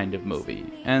that kind of movie,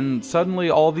 and suddenly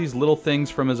all these little things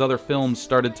from his other films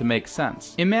started to make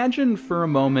sense. Imagine for a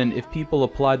moment if people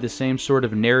applied the same sort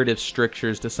of narrative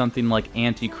strictures to something like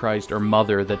Antichrist or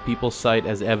Mother that people cite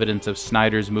as evidence of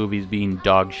Snyder's movies being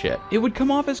dog shit. It would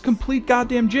come off as complete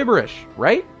goddamn gibberish,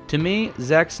 right? To me,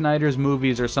 Zack Snyder's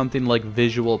movies are something like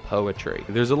visual poetry.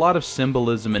 There's a lot of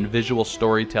symbolism and visual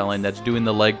storytelling that's doing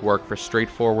the legwork for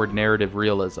straightforward narrative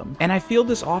realism. And I feel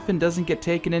this often doesn't get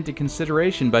taken into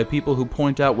consideration by people who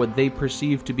point out what they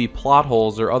perceive to be plot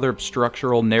holes or other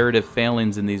structural narrative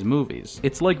failings in these movies.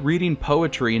 It's like reading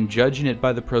poetry and judging it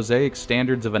by the prosaic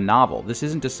standards of a novel. This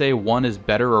isn't to say one is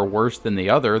better or worse than the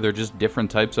other, they're just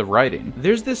different types of writing.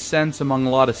 There's this sense among a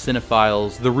lot of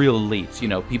cinephiles, the real elites, you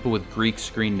know, people with Greek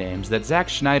screen names, that Zack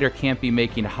Snyder can't be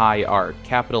making high art,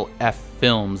 capital F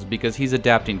films, because he's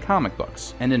adapting comic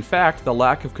books. And in fact, the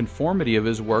lack of conformity of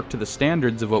his work to the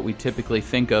standards of what we typically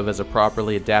think of as a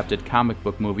properly adapted comic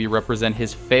book movie represent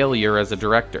his failure as a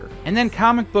director. And then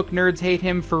comic book nerds hate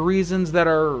him for reasons that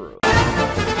are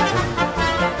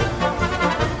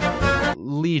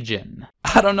legion.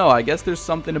 I don't know, I guess there's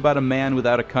something about a man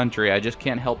without a country I just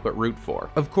can't help but root for.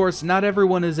 Of course, not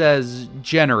everyone is as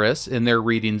generous in their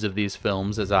readings of these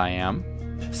films as I am.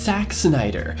 Zack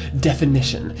Snyder.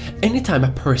 Definition: anytime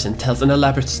a person tells an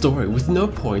elaborate story with no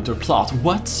point or plot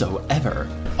whatsoever.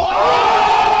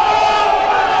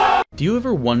 Do you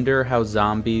ever wonder how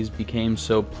zombies became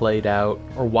so played out,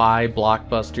 or why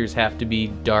blockbusters have to be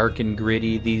dark and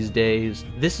gritty these days?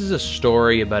 This is a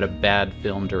story about a bad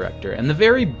film director, and the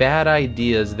very bad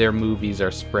ideas their movies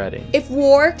are spreading. If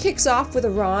war kicks off with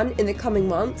Iran in the coming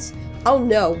months, I'll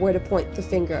know where to point the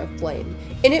finger of blame,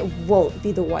 and it won't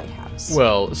be the White House.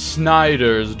 Well,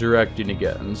 Snyder's directing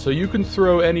again, so you can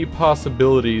throw any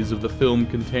possibilities of the film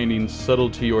containing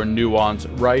subtlety or nuance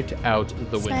right out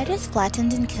the window. Snyder's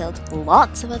flattened and killed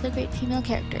lots of other great female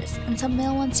characters, and some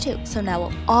male ones too, so now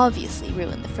will obviously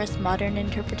ruin the first modern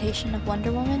interpretation of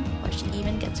Wonder Woman, where she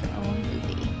even gets her own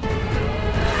movie.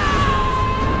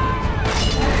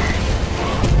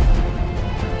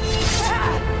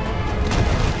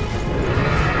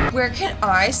 Where can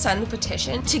I send the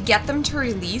petition to get them to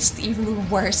release the even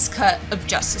worse cut of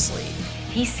Justice League?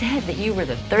 He said that you were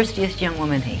the thirstiest young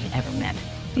woman he ever met.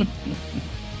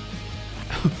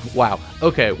 Wow.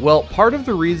 Okay, well, part of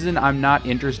the reason I'm not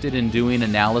interested in doing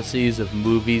analyses of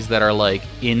movies that are, like,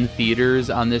 in theaters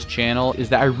on this channel is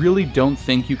that I really don't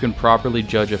think you can properly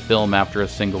judge a film after a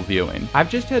single viewing. I've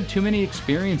just had too many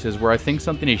experiences where I think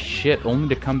something is shit only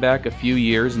to come back a few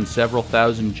years and several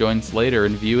thousand joints later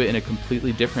and view it in a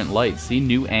completely different light, see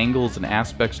new angles and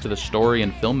aspects to the story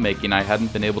and filmmaking I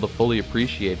hadn't been able to fully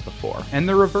appreciate before. And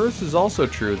the reverse is also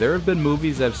true. There have been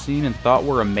movies I've seen and thought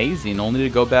were amazing only to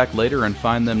go back later and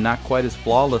find them not quite as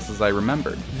flawless as I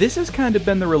remembered. This has kind of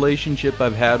been the relationship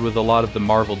I've had with a lot of the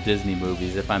Marvel Disney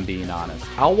movies, if I'm being honest.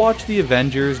 I'll watch the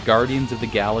Avengers, Guardians of the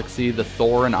Galaxy, the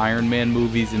Thor and Iron Man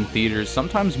movies in theaters,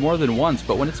 sometimes more than once,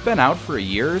 but when it's been out for a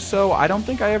year or so, I don't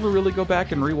think I ever really go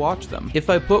back and rewatch them. If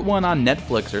I put one on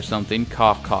Netflix or something,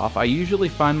 cough cough, I usually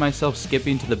find myself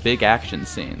skipping to the big action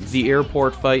scenes. The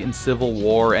airport fight in Civil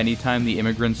War, anytime the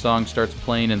immigrant song starts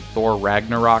playing in Thor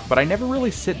Ragnarok, but I never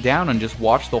really sit down and just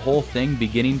watch the whole thing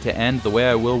beginning to end the way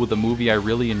I will with a movie I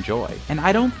really enjoy. And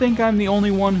I don't think I'm the only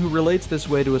one who relates this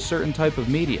way to a certain type of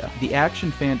media. The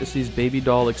action fantasies Baby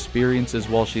Doll experiences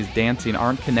while she's dancing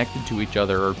aren't connected to each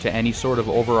other or to any sort of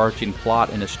overarching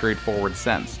plot in a straightforward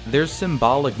sense. There's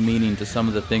symbolic meaning to some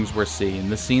of the things we're seeing.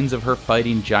 The scenes of her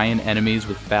fighting giant enemies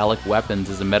with phallic weapons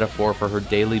is a metaphor for her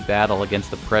daily battle against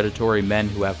the predatory men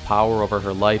who have power over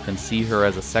her life and see her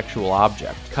as a sexual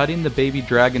object. Cutting the baby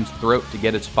dragon's throat to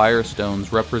get its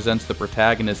firestones represents the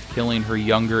protagonist killing her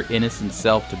younger, innocent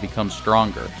self to become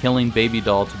stronger, killing Baby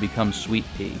Doll to become Sweet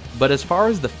Pea. But as far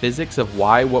as the physics of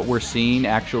why what we're seeing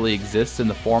actually exists in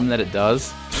the form that it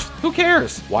does, who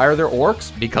cares? Why are there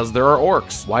orcs? Because there are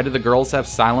orcs. Why do the girls have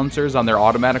silencers on their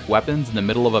automatic weapons in the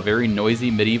middle of a very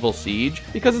noisy medieval siege?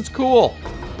 Because it's cool.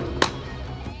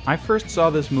 I first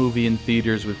saw this movie in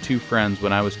theaters with two friends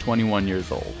when I was 21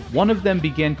 years old. One of them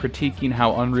began critiquing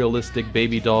how unrealistic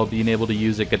Baby Doll being able to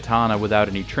use a katana without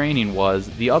any training was,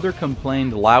 the other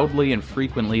complained loudly and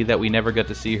frequently that we never got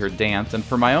to see her dance, and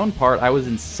for my own part I was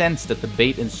incensed at the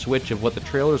bait and switch of what the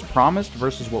trailers promised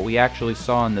versus what we actually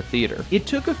saw in the theater. It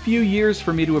took a few years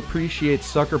for me to appreciate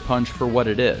Sucker Punch for what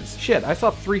it is. Shit, I saw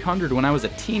 300 when I was a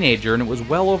teenager and it was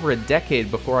well over a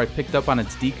decade before I picked up on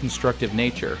its deconstructive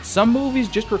nature. Some movies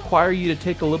just just require you to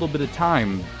take a little bit of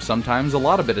time, sometimes a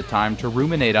lot of bit of time, to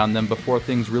ruminate on them before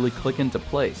things really click into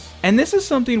place. And this is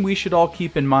something we should all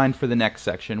keep in mind for the next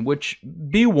section, which,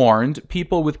 be warned,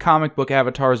 people with comic book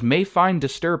avatars may find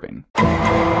disturbing.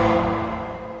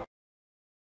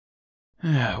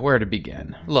 Where to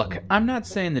begin? Look, I'm not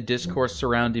saying the discourse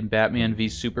surrounding Batman v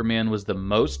Superman was the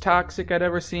most toxic I'd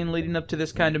ever seen leading up to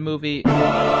this kind of movie.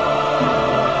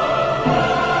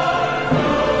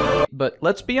 But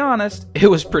let's be honest, it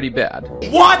was pretty bad.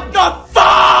 What the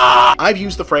fuck? I've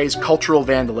used the phrase cultural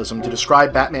vandalism to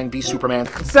describe Batman v Superman.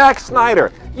 Zack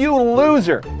Snyder, you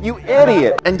loser, you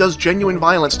idiot. And does genuine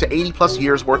violence to 80+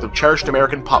 years worth of cherished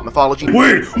American pop mythology.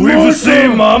 Wait, we have the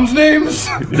same mom's names?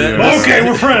 Okay,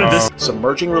 we're friends.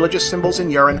 Submerging religious symbols in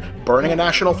urine, burning a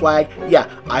national flag. Yeah,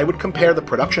 I would compare the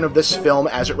production of this film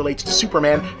as it relates to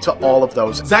Superman to all of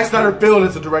those. Zack Snyder failed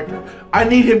as a director. I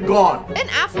need him gone. Ben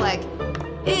Affleck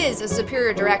is a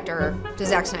superior director to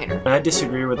Zack Snyder. I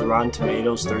disagree with the Rotten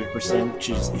Tomatoes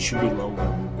 30%. It should be lower.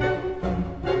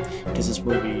 Because this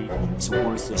movie is a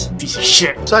worthless piece of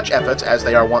shit. Such efforts, as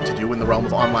they are wont to do in the realm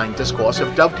of online discourse,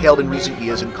 have dovetailed in recent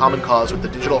years in common cause with the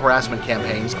digital harassment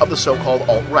campaigns of the so-called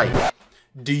alt-right.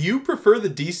 Do you prefer the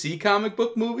DC comic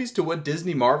book movies to what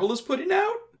Disney Marvel is putting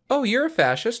out? Oh, you're a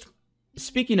fascist.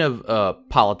 Speaking of,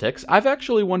 politics, I've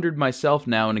actually wondered myself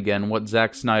now and again what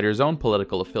Zack Snyder's own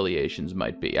political affiliations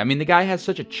might be. I mean, the guy has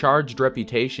such a charged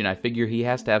reputation, I figure he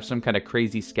has to have some kind of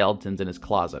crazy skeletons in his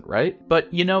closet, right? But,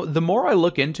 you know, the more I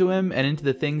look into him and into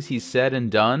the things he's said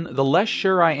and done, the less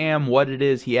sure I am what it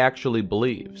is he actually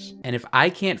believes. And if I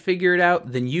can't figure it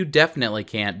out, then you definitely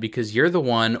can't, because you're the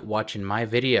one watching my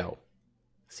video.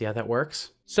 See how that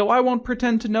works? So I won't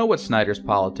pretend to know what Snyder's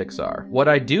politics are. What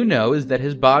I do know is that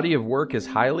his body of work is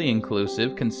highly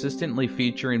inclusive, consistently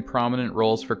featuring prominent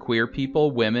roles for queer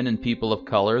people, women, and people of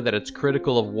color, that it's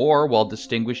critical of war while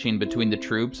distinguishing between the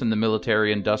troops and the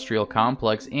military-industrial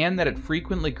complex, and that it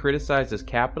frequently criticizes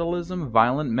capitalism,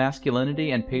 violent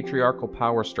masculinity, and patriarchal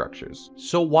power structures.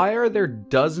 So why are there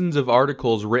dozens of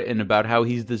articles written about how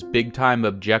he's this big-time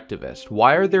objectivist?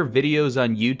 Why are there videos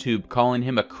on YouTube calling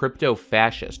him a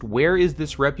crypto-fascist? Where is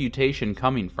this reputation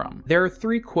coming from? There are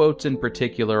three quotes in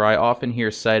particular I often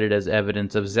hear cited as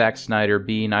evidence of Zack Snyder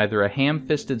being either a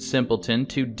ham-fisted simpleton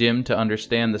too dim to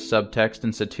understand the subtext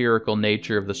and satirical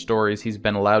nature of the stories he's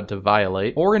been allowed to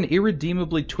violate, or an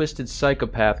irredeemably twisted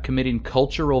psychopath committing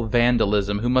cultural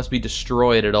vandalism who must be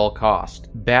destroyed at all cost.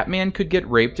 Batman could get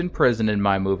raped in prison in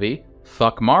my movie,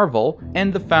 fuck Marvel,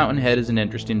 and The Fountainhead is an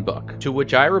interesting book. To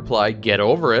which I reply, get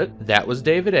over it, that was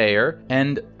David Ayer,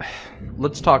 and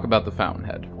let's talk about The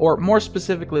Fountainhead. Or more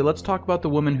specifically, let's talk about the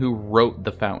woman who wrote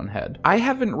The Fountainhead. I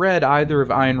haven't read either of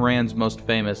Ayn Rand's most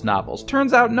famous novels.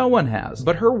 Turns out no one has.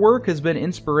 But her work has been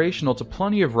inspirational to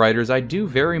plenty of writers I do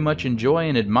very much enjoy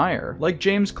and admire. Like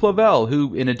James Clavell,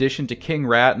 who, in addition to King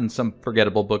Rat and some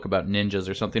forgettable book about ninjas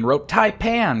or something, wrote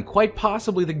Taipan, quite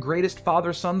possibly the greatest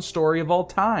father-son story of all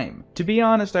time. To be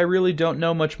honest, I really don't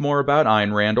know much more about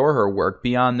Ayn Rand or her work,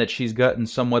 beyond that she's gotten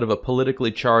somewhat of a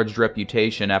politically charged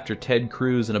reputation after Ted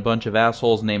Cruz and a bunch of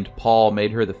assholes named Paul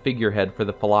made her the figurehead for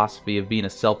the philosophy of being a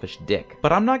selfish dick.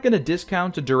 But I'm not going to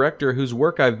discount a director whose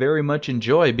work I very much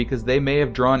enjoy because they may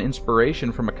have drawn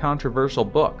inspiration from a controversial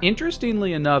book.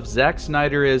 Interestingly enough, Zack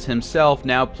Snyder is himself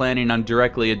now planning on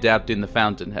directly adapting The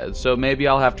Fountainhead, so maybe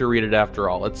I'll have to read it after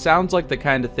all. It sounds like the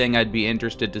kind of thing I'd be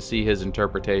interested to see his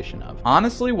interpretation of.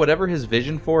 Honestly, whatever his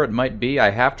vision for it might be, I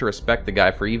have to respect the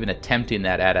guy for even attempting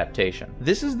that adaptation.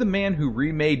 This is the man who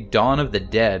remade Dawn of the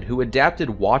Dead, who adapted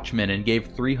Watchmen and gave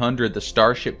 300 the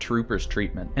Starship Troopers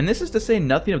treatment. And this is to say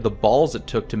nothing of the balls it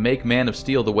took to make Man of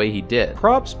Steel the way he did.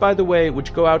 Props, by the way,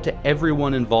 which go out to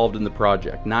everyone involved in the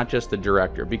project, not just the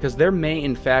director, because there may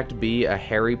in fact be a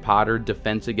Harry Potter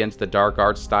Defense Against the Dark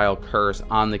Arts style curse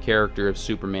on the character of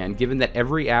Superman, given that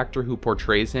every actor who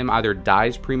portrays him either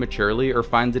dies prematurely or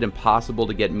finds it impossible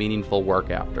to get meaningful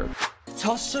work after.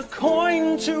 Toss a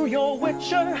coin to your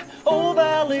witcher, oh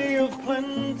valley of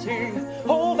plenty,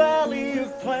 oh valley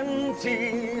of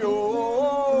plenty,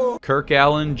 oh. Kirk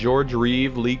Allen, George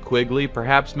Reeve, Lee Quigley,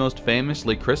 perhaps most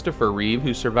famously Christopher Reeve,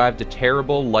 who survived a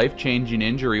terrible, life-changing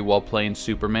injury while playing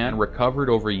Superman, recovered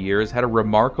over years, had a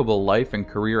remarkable life and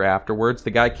career afterwards.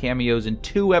 The guy cameos in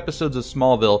 2 episodes of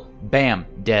Smallville, bam,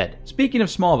 dead. Speaking of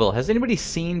Smallville, has anybody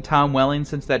seen Tom Welling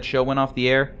since that show went off the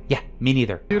air? Yeah, me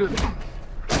neither.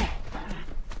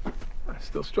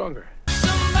 Still stronger.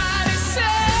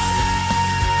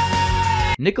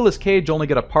 Nicolas Cage only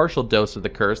got a partial dose of the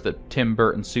curse, that Tim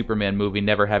Burton's Superman movie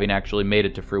never having actually made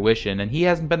it to fruition, and he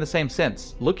hasn't been the same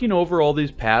since. Looking over all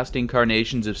these past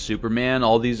incarnations of Superman,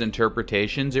 all these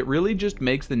interpretations, it really just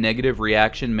makes the negative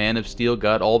reaction Man of Steel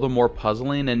got all the more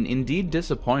puzzling and indeed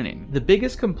disappointing. The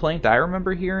biggest complaint I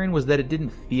remember hearing was that it didn't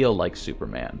feel like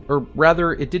Superman. Or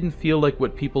rather, it didn't feel like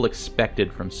what people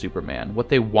expected from Superman, what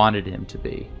they wanted him to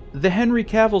be. The Henry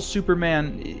Cavill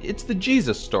Superman, it's the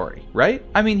Jesus story, right?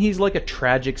 I mean, he's like a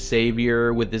tragic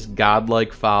savior with this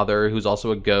godlike father who's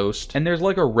also a ghost, and there's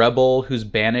like a rebel who's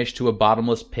banished to a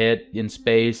bottomless pit in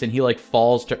space, and he like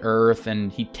falls to Earth,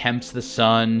 and he tempts the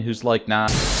sun, who's like, nah.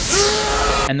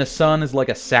 And the son is like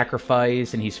a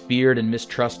sacrifice, and he's feared and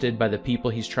mistrusted by the people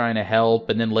he's trying to help,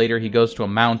 and then later he goes to a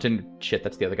mountain. Shit,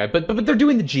 that's the other guy. But they're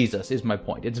doing the Jesus, is my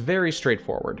point. It's very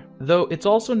straightforward. Though it's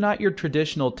also not your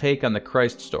traditional take on the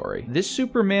Christ story. This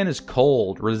Superman is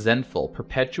cold, resentful,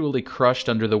 perpetually crushed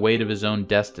under the weight of his own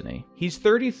destiny. He's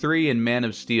 33 in Man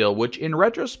of Steel, which in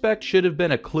retrospect should have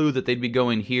been a clue that they'd be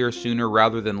going here sooner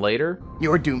rather than later.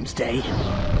 Your doomsday.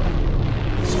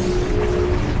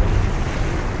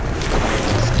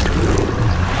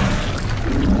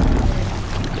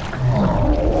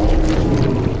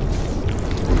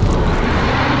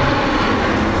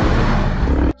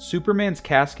 Superman's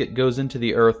casket goes into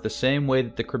the Earth the same way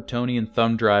that the Kryptonian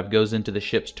thumb drive goes into the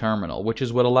ship's terminal, which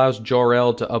is what allows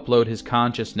Jor-El to upload his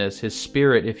consciousness, his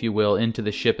spirit if you will, into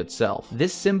the ship itself.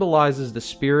 This symbolizes the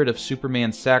spirit of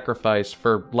Superman's sacrifice,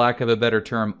 for lack of a better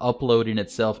term, uploading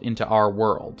itself into our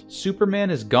world. Superman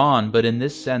is gone, but in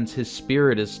this sense his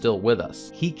spirit is still with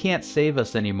us. He can't save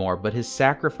us anymore, but his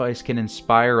sacrifice can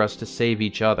inspire us to save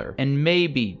each other. And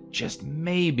maybe, just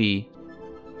maybe,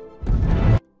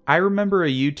 I remember a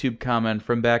YouTube comment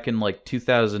from back in like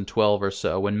 2012 or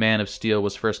so when Man of Steel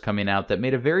was first coming out that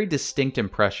made a very distinct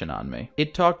impression on me.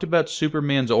 It talked about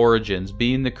Superman's origins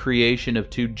being the creation of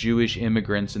two Jewish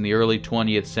immigrants in the early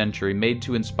 20th century made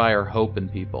to inspire hope in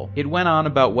people. It went on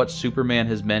about what Superman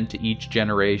has meant to each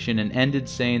generation and ended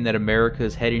saying that America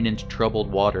is heading into troubled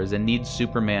waters and needs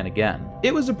Superman again.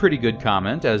 It was a pretty good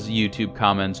comment, as YouTube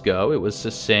comments go. It was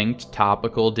succinct,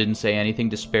 topical, didn't say anything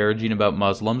disparaging about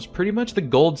Muslims, pretty much the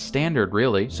gold standard,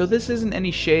 really. So this isn't any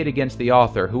shade against the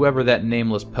author, whoever that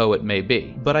nameless poet may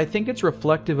be. But I think it's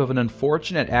reflective of an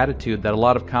unfortunate attitude that a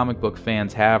lot of comic book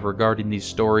fans have regarding these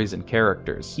stories and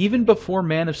characters. Even before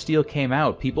Man of Steel came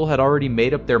out, people had already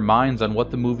made up their minds on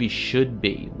what the movie should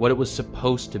be, what it was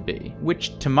supposed to be,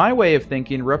 which, to my way of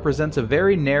thinking, represents a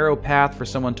very narrow path for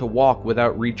someone to walk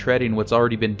without retreading what's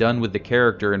already been done with the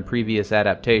character in previous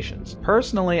adaptations.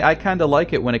 Personally, I kinda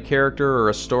like it when a character or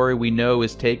a story we know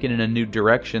is taken in a new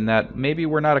direction that maybe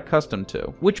we're not accustomed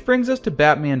to. Which brings us to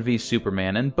Batman v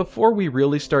Superman, and before we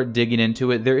really start digging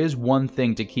into it, there is one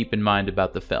thing to keep in mind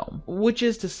about the film. Which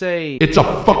is to say, it's a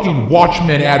fucking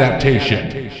Watchmen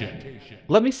adaptation.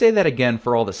 Let me say that again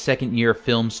for all the second-year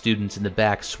film students in the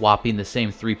back swapping the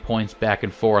same 3 points back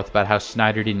and forth about how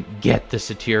Snyder didn't get the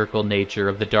satirical nature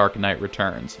of The Dark Knight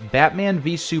Returns. Batman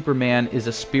v Superman is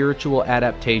a spiritual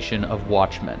adaptation of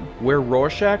Watchmen. Where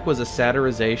Rorschach was a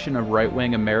satirization of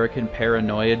right-wing American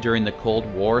paranoia during the Cold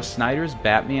War, Snyder's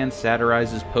Batman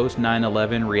satirizes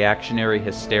post-9/11 reactionary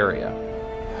hysteria.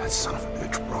 That son of a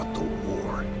bitch brought the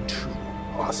war to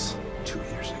us 2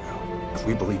 years ago. If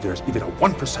we believe there's even a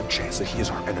 1% chance that he is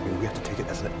our enemy, we have to take it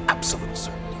as an absolute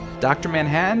certainty. Dr.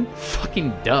 Manhattan?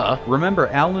 Fucking duh. Remember,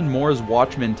 Alan Moore's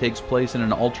Watchmen takes place in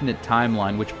an alternate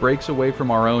timeline which breaks away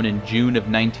from our own in June of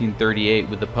 1938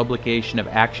 with the publication of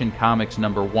Action Comics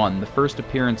 #1, the first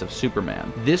appearance of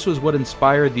Superman. This was what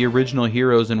inspired the original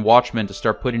heroes in Watchmen to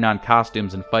start putting on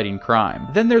costumes and fighting crime.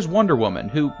 Then there's Wonder Woman,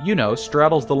 who, you know,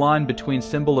 straddles the line between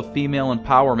symbol of female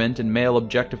empowerment and male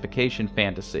objectification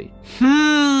fantasy.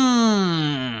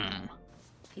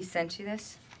 He sent you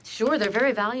this? Sure, they're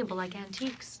very valuable, like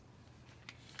antiques.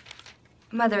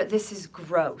 Mother, this is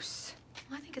gross.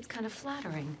 I think it's kind of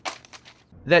flattering.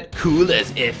 That cool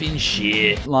as effing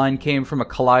shit line came from a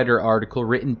Collider article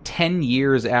written 10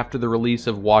 years after the release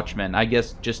of Watchmen, I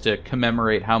guess just to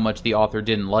commemorate how much the author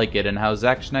didn't like it and how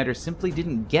Zack Snyder simply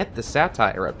didn't get the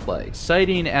satire at play.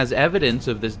 Citing as evidence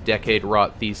of this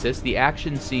decade-wrought thesis the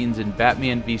action scenes in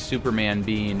Batman v Superman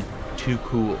being too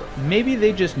cool. Maybe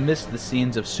they just missed the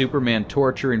scenes of Superman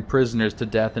torturing prisoners to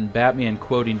death and Batman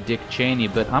quoting Dick Cheney,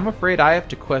 but I'm afraid I have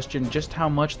to question just how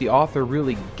much the author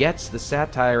really gets the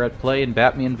satire at play in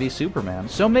Batman v Superman.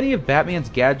 So many of Batman's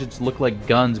gadgets look like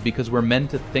guns because we're meant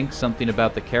to think something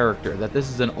about the character, that this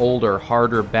is an older,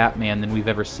 harder Batman than we've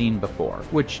ever seen before,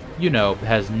 which, you know,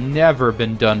 has never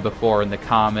been done before in the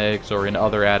comics or in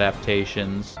other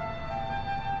adaptations.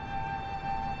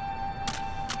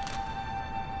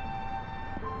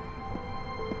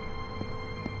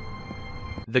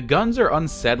 The guns are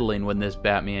unsettling when this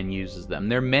Batman uses them.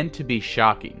 They're meant to be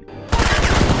shocking.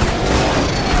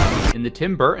 In the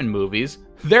Tim Burton movies,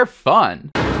 they're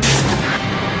fun.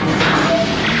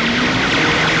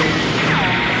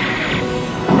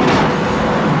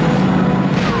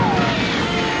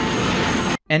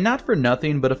 And not for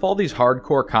nothing, but if all these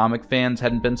hardcore comic fans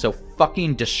hadn't been so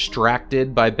fucking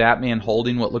distracted by Batman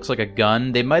holding what looks like a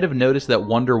gun, they might have noticed that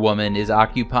Wonder Woman is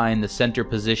occupying the center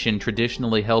position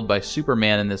traditionally held by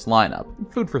Superman in this lineup.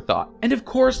 Food for thought. And of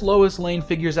course, Lois Lane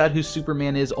figures out who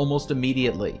Superman is almost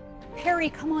immediately. Harry,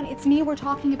 come on, it's me we're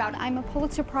talking about. I'm a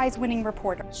Pulitzer Prize-winning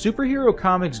reporter. Superhero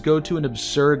comics go to an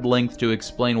absurd length to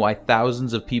explain why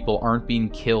thousands of people aren't being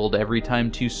killed every time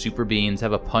two super beings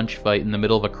have a punch fight in the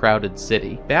middle of a crowded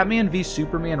city. Batman v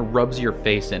Superman rubs your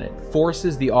face in it,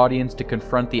 forces the audience to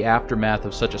confront the aftermath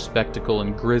of such a spectacle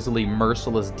in grisly,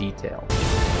 merciless detail.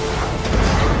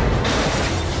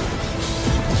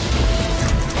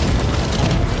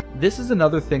 This is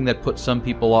another thing that puts some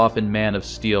people off in Man of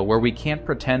Steel, where we can't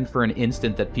pretend for an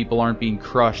instant that people aren't being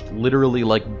crushed literally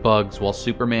like bugs while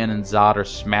Superman and Zod are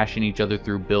smashing each other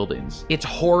through buildings. It's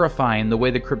horrifying the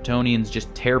way the Kryptonians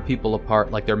just tear people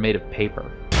apart like they're made of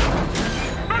paper.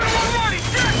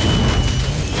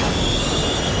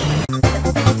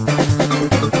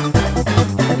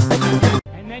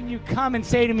 And then you come and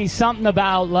say to me something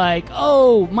about like,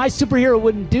 oh, my superhero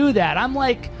wouldn't do that. I'm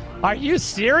like, are you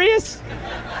serious?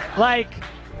 Like,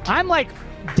 I'm like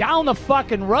down the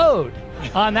fucking road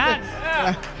on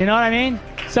that. You know what I mean?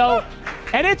 So,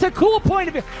 and it's a cool point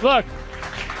of view. Look,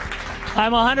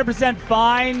 I'm 100%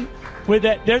 fine with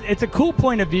it. It's a cool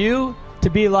point of view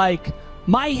to be like,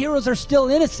 my heroes are still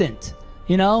innocent.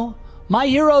 You know? My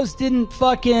heroes didn't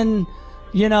fucking,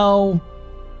 you know,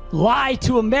 lie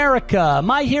to America.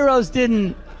 My heroes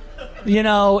didn't, you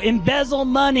know, embezzle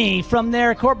money from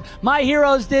their my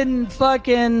heroes didn't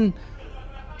fucking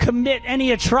commit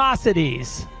any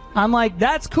atrocities. I'm like,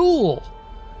 that's cool,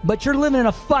 but you're living in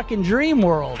a fucking dream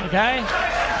world, okay?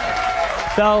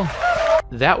 So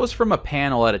that was from a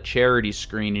panel at a charity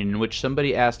screening in which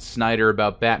somebody asked Snyder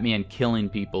about Batman killing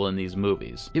people in these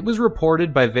movies. It was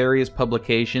reported by various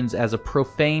publications as a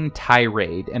profane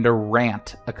tirade and a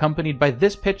rant accompanied by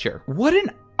this picture. What an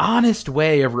honest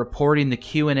way of reporting the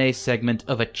Q&A segment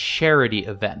of a charity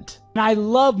event. I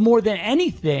love more than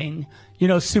anything, you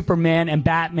know, Superman and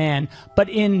Batman, but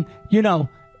in, you know,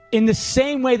 in the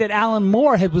same way that Alan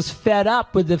Moore was fed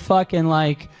up with the fucking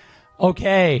like,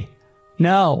 okay,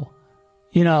 no,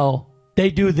 you know, they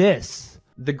do this.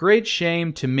 The great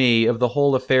shame to me of the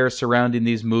whole affair surrounding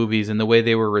these movies and the way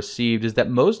they were received is that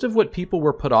most of what people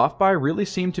were put off by really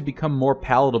seemed to become more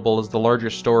palatable as the larger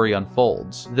story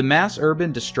unfolds. The mass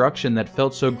urban destruction that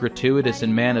felt so gratuitous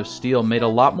in Man of Steel made a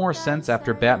lot more sense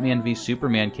after Batman v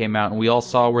Superman came out and we all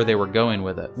saw where they were going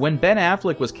with it. When Ben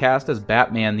Affleck was cast as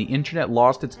Batman, the internet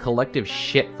lost its collective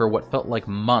shit for what felt like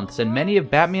months, and many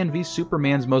of Batman v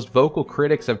Superman's most vocal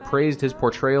critics have praised his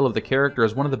portrayal of the character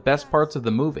as one of the best parts of the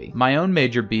movie. My own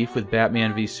major beef with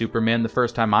Batman v Superman the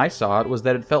first time I saw it was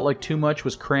that it felt like too much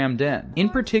was crammed in. In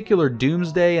particular,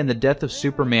 Doomsday and the death of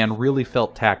Superman really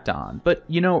felt tacked on. But,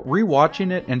 you know,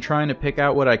 rewatching it and trying to pick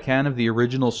out what I can of the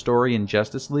original story in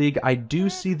Justice League, I do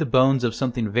see the bones of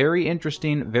something very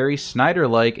interesting, very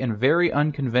Snyder-like, and very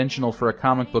unconventional for a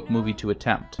comic book movie to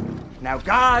attempt. Now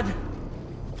God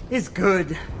is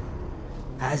good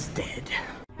as dead.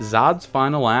 Zod's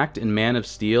final act in Man of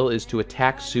Steel is to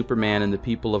attack Superman and the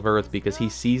people of Earth because he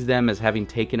sees them as having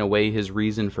taken away his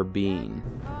reason for being.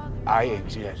 I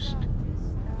exist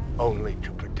only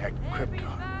to protect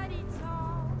Krypton.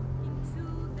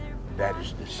 That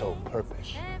is the sole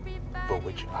purpose for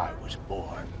which I was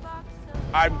born.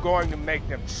 I'm going to make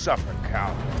them suffer,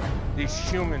 Cal. These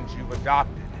humans you've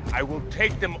adopted, I will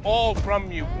take them all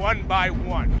from you one by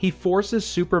one. He forces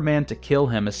Superman to kill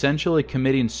him, essentially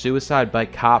committing suicide by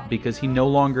cop because he no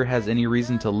longer has any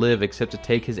reason to live except to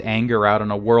take his anger out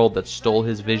on a world that stole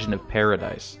his vision of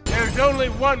paradise. There's only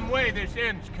one way this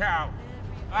ends, Cal.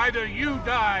 Either you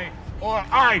die or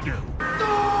I do.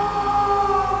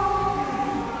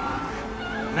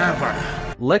 Never.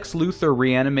 Lex Luthor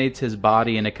reanimates his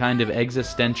body in a kind of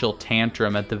existential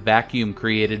tantrum at the vacuum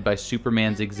created by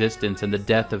Superman's existence and the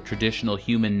death of traditional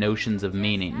human notions of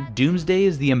meaning. Doomsday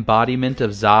is the embodiment of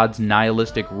Zod's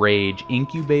nihilistic rage,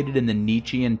 incubated in the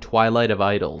Nietzschean twilight of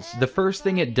idols. The first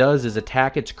thing it does is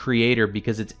attack its creator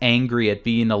because it's angry at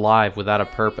being alive without a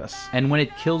purpose. And when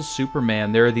it kills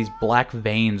Superman, there are these black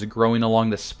veins growing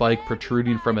along the spike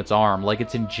protruding from its arm, like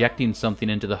it's injecting something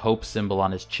into the hope symbol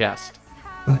on his chest.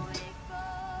 But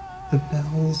the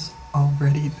bell's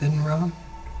already been rung,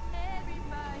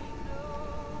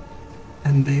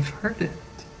 and they've heard it.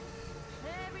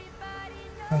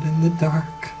 but in the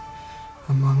dark,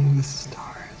 among the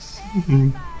stars.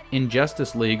 In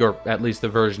Justice League, or at least the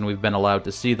version we've been allowed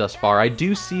to see thus far, I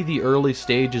do see the early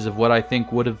stages of what I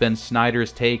think would have been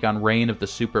Snyder's take on Reign of the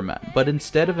Supermen. But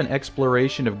instead of an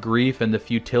exploration of grief and the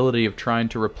futility of trying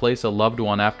to replace a loved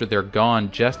one after they're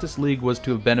gone, Justice League was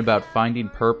to have been about finding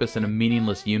purpose in a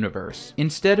meaningless universe.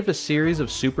 Instead of a series of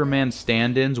Superman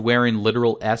stand-ins wearing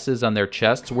literal S's on their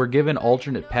chests, we're given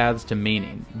alternate paths to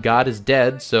meaning. God is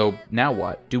dead, so now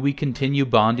what? Do we continue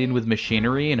bonding with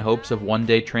machinery in hopes of one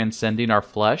day transcending our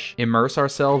flesh? Immerse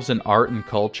ourselves in art and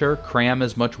culture, cram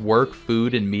as much work,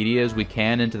 food, and media as we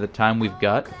can into the time we've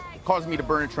got? It caused me to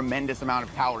burn a tremendous amount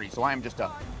of calories, so I am just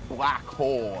a black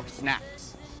hole of snacks.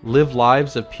 Live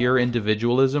lives of pure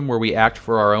individualism where we act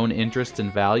for our own interests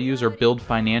and values, or build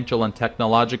financial and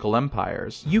technological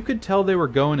empires? You could tell they were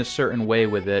going a certain way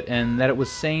with it, and that it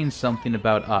was saying something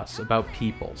about us, about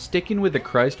people. Sticking with the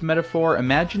Christ metaphor,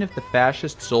 imagine if the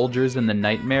fascist soldiers in The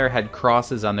Nightmare had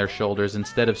crosses on their shoulders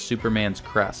instead of Superman's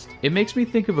crest. It makes me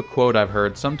think of a quote I've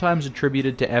heard, sometimes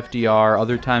attributed to FDR,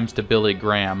 other times to Billy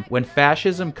Graham. When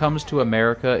fascism comes to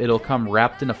America, it'll come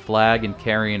wrapped in a flag and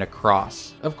carrying a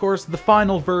cross. Of course, the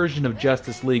final version of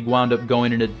Justice League wound up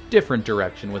going in a different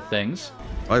direction with things.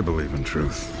 I believe in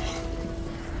truth,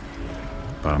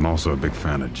 but I'm also a big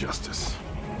fan of justice.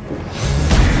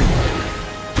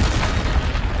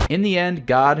 In the end,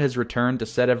 God has returned to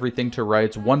set everything to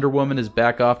rights, Wonder Woman is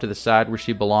back off to the side where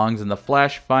she belongs, and the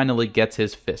Flash finally gets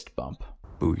his fist bump.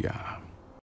 Booyah.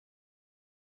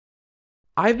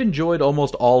 I've enjoyed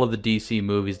almost all of the DC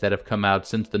movies that have come out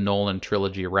since the Nolan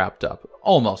trilogy wrapped up.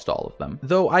 Almost all of them.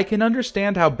 Though I can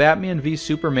understand how Batman v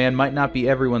Superman might not be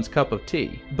everyone's cup of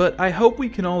tea. But I hope we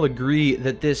can all agree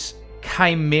that this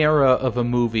chimera of a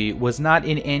movie was not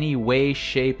in any way,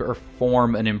 shape, or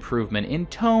form an improvement in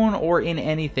tone or in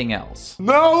anything else.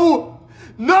 No!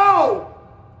 No!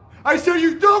 I said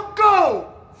you don't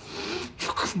go! You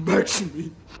come back to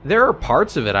me. There are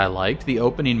parts of it I liked. The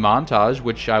opening montage,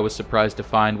 which I was surprised to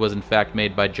find was in fact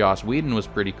made by Joss Whedon, was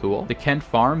pretty cool. The Kent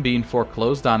farm being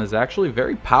foreclosed on is actually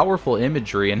very powerful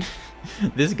imagery, and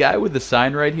this guy with the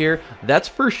sign right here, that's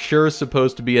for sure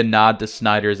supposed to be a nod to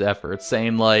Snyder's efforts,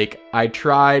 saying like, I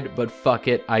tried, but fuck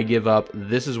it, I give up.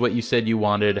 This is what you said you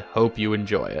wanted. Hope you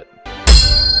enjoy it.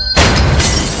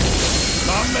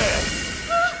 My man.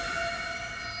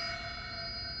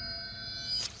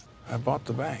 I bought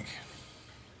the bank.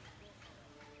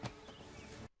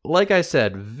 Like I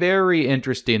said, very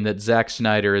interesting that Zack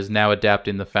Snyder is now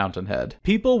adapting The Fountainhead.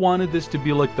 People wanted this to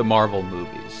be like the Marvel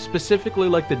movies, specifically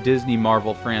like the Disney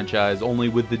Marvel franchise, only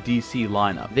with the DC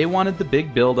lineup. They wanted the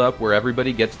big build-up where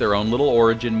everybody gets their own little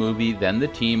origin movie, then the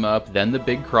team-up, then the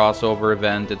big crossover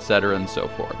event, etc. and so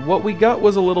forth. What we got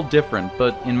was a little different,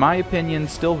 but in my opinion,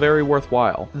 still very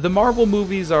worthwhile. The Marvel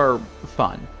movies are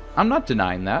fun. I'm not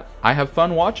denying that. I have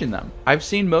fun watching them. I've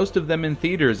seen most of them in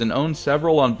theaters and own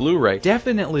several on Blu-ray.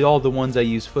 Definitely all the ones I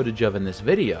use footage of in this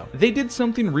video. They did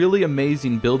something really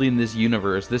amazing building this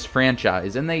universe, this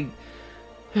franchise, and they...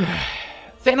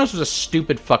 Thanos was a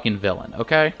stupid fucking villain,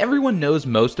 okay? Everyone knows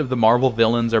most of the Marvel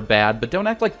villains are bad, but don't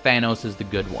act like Thanos is the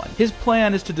good one. His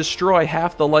plan is to destroy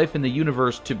half the life in the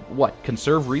universe to, what,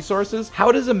 conserve resources?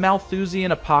 How does a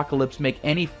Malthusian apocalypse make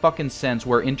any fucking sense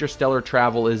where interstellar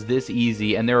travel is this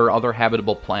easy and there are other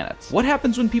habitable planets? What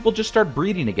happens when people just start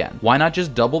breeding again? Why not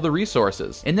just double the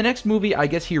resources? In the next movie, I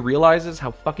guess he realizes how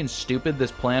fucking stupid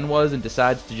this plan was and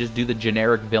decides to just do the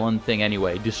generic villain thing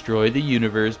anyway. Destroy the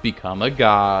universe, become a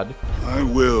god. I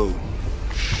will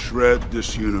shred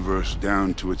this universe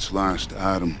down to its last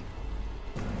atom.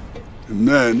 And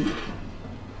then,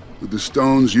 with the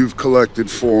stones you've collected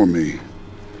for me,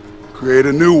 create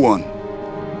a new one,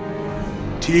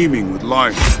 teeming with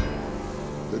life,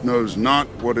 that knows not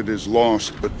what it is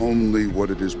lost, but only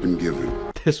what it has been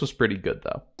given. This was pretty good,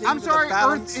 though. I'm sorry,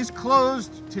 Earth is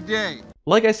closed today.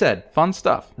 Like I said, fun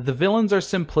stuff. The villains are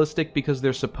simplistic because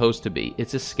they're supposed to be.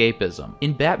 It's escapism.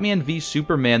 In Batman v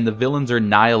Superman, the villains are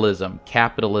nihilism,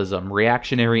 capitalism,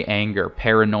 reactionary anger,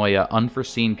 paranoia,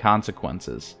 unforeseen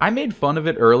consequences. I made fun of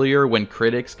it earlier when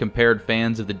critics compared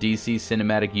fans of the DC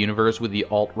cinematic universe with the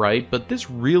alt-right, but this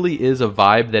really is a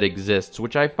vibe that exists,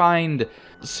 which I find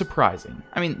surprising.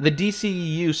 I mean, the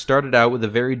DCEU started out with a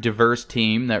very diverse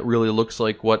team that really looks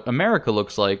like what America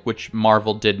looks like, which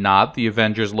Marvel did not, the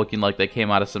Avengers looking like they came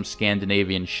out of some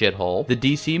Scandinavian shithole. The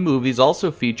DC movies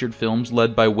also featured films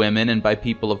led by women and by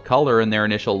people of color in their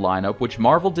initial lineup, which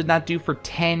Marvel did not do for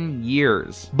 10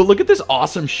 years. But look at this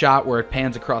awesome shot where it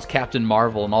pans across Captain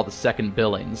Marvel and all the second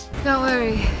billings. Don't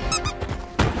worry.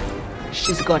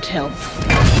 She's got help.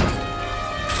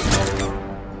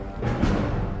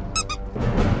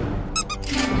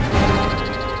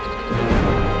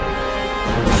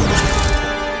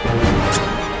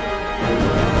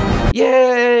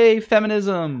 Yay,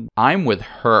 feminism! I'm with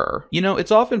her. You know,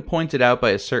 it's often pointed out by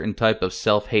a certain type of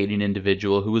self-hating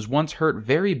individual who was once hurt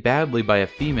very badly by a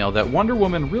female that Wonder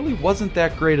Woman really wasn't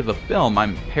that great of a film.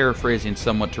 I'm paraphrasing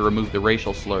somewhat to remove the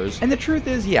racial slurs. And the truth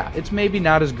is, yeah, it's maybe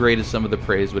not as great as some of the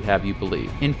praise would have you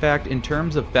believe. In fact, in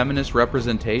terms of feminist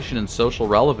representation and social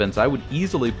relevance, I would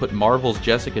easily put Marvel's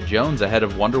Jessica Jones ahead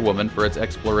of Wonder Woman for its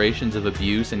explorations of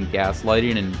abuse and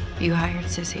gaslighting and... You hired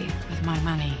Sissy with my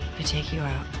money to take you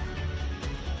out.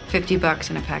 $50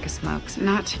 and a pack of smokes.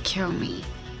 Not to kill me.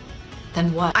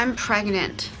 Then what? I'm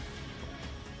pregnant.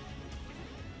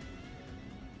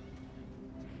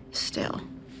 Still.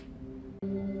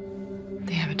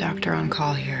 They have a doctor on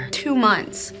call here. 2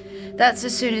 months. That's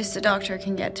as soon as the doctor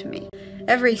can get to me.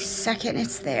 Every second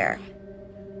it's there,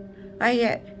 I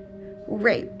get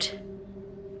raped.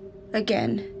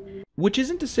 Again. Which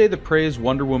isn't to say the praise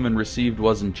Wonder Woman received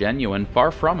wasn't genuine, far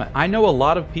from it. I know a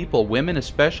lot of people, women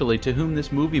especially, to whom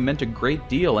this movie meant a great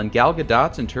deal, and Gal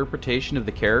Gadot's interpretation of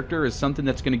the character is something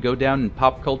that's going to go down in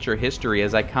pop culture history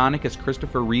as iconic as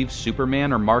Christopher Reeve's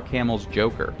Superman or Mark Hamill's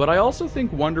Joker. But I also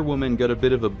think Wonder Woman got a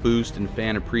bit of a boost in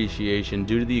fan appreciation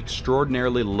due to the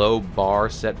extraordinarily low bar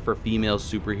set for female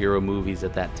superhero movies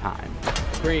at that time.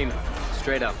 Green,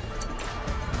 straight up.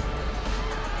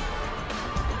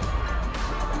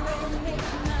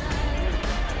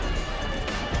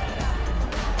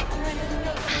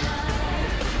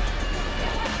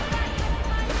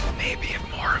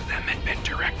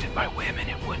 Directed by women,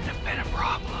 it wouldn't have been a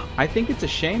problem. I think it's a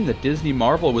shame that Disney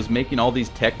Marvel was making all these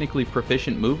technically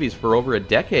proficient movies for over a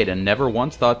decade and never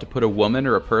once thought to put a woman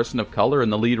or a person of color in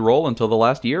the lead role until the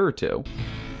last year or two.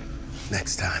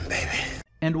 Next time, baby.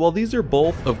 And while these are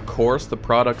both, of course, the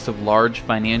products of large,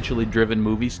 financially driven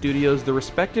movie studios, the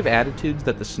respective attitudes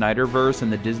that the Snyderverse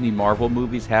and the Disney Marvel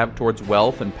movies have towards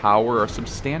wealth and power are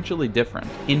substantially different.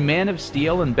 In Man of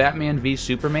Steel and Batman v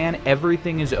Superman,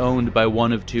 everything is owned by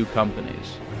one of two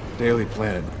companies. Daily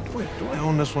Planet. Wait, do I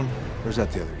own this one? Or is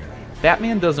that the other guy?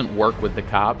 Batman doesn't work with the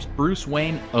cops. Bruce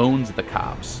Wayne owns the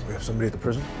cops. We have somebody at the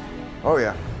prison? Oh,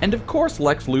 yeah. And of course,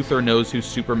 Lex Luthor knows who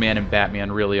Superman and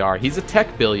Batman really are. He's a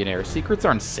tech billionaire. Secrets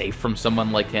aren't safe from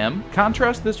someone like him.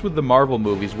 Contrast this with the Marvel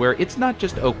movies, where it's not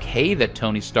just okay that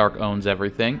Tony Stark owns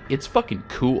everything, it's fucking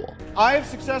cool. I have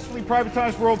successfully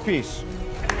privatized world peace.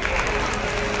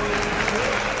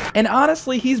 And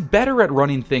honestly, he's better at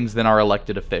running things than our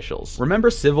elected officials. Remember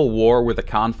Civil War, where the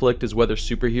conflict is whether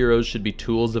superheroes should be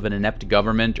tools of an inept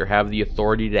government or have the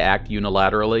authority to act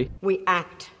unilaterally? We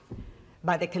act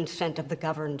by the consent of the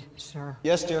governed, sir.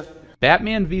 Yes, dear.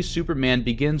 Batman v Superman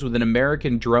begins with an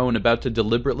American drone about to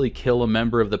deliberately kill a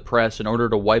member of the press in order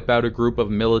to wipe out a group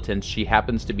of militants she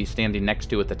happens to be standing next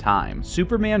to at the time.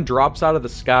 Superman drops out of the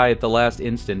sky at the last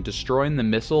instant, destroying the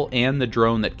missile and the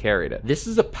drone that carried it. This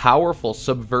is a powerful,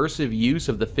 subversive use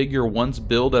of the figure once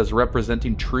billed as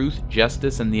representing truth,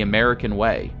 justice, and the American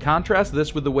way. Contrast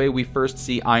this with the way we first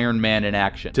see Iron Man in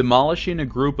action, demolishing a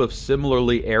group of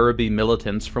similarly Araby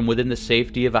militants from within the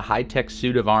safety of a high-tech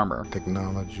suit of armor.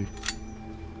 Technology.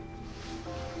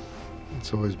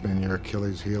 It's always been your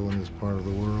Achilles heel in this part of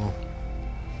the world.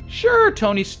 Sure,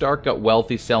 Tony Stark got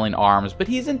wealthy selling arms, but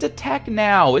he's into tech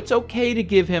now. It's okay to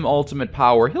give him ultimate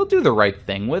power. He'll do the right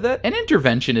thing with it. And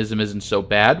interventionism isn't so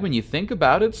bad when you think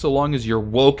about it, so long as you're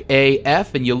woke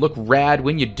AF and you look rad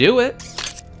when you do it.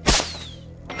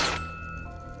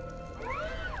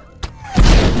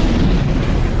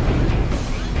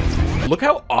 Look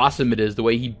how awesome it is the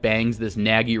way he bangs this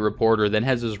naggy reporter, then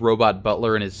has his robot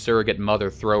butler and his surrogate mother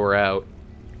throw her out.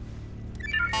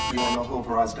 You don't know who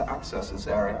authorized to access this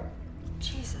area?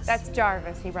 Jesus. That's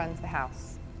Jarvis. He runs the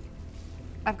house.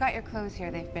 I've got your clothes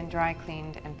here. They've been dry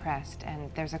cleaned and pressed, and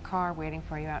there's a car waiting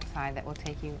for you outside that will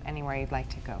take you anywhere you'd like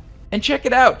to go. And check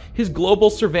it out, his global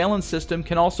surveillance system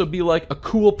can also be like a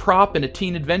cool prop in a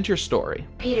teen adventure story.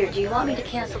 Peter, do you want me to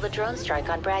cancel the drone strike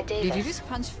on Brad Davis? Did you just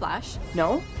punch Flash?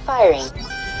 No. Firing.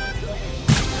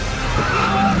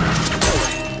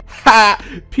 Ha!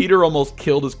 Peter almost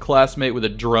killed his classmate with a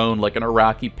drone like an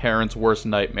Iraqi parent's worst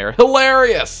nightmare.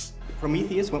 Hilarious!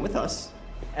 Prometheus went with us,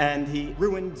 and he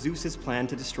ruined Zeus's plan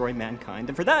to destroy mankind,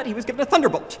 and for that he was given a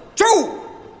thunderbolt. True!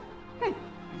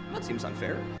 That seems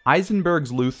unfair.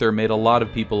 Eisenberg's Luthor made a lot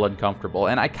of people uncomfortable,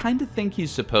 and I kinda think he's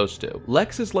supposed to.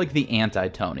 Lex is like the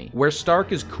anti-Tony. Where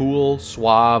Stark is cool,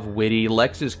 suave, witty,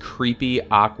 Lex is creepy,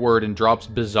 awkward, and drops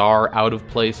bizarre,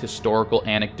 out-of-place historical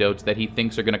anecdotes that he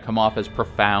thinks are gonna come off as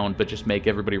profound, but just make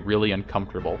everybody really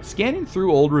uncomfortable. Scanning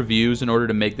through old reviews in order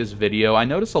to make this video, I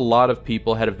noticed a lot of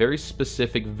people had a very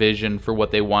specific vision for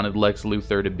what they wanted Lex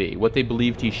Luthor to be, what they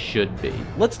believed he should be.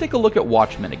 Let's take a look at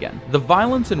Watchmen again. The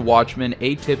violence in Watchmen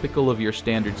atypically spectacle of your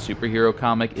standard superhero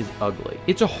comic is ugly.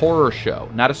 It's a horror show,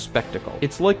 not a spectacle.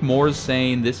 It's like Moore's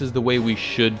saying this is the way we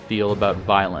should feel about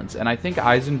violence, and I think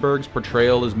Eisenberg's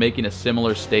portrayal is making a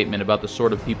similar statement about the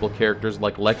sort of people characters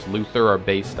like Lex Luthor are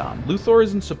based on. Luthor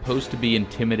isn't supposed to be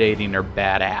intimidating or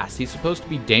badass. He's supposed to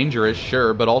be dangerous,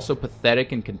 sure, but also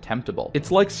pathetic and contemptible.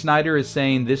 It's like Snyder is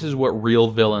saying this is what real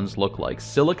villains look like.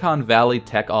 Silicon Valley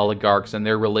tech oligarchs and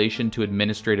their relation to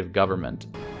administrative government.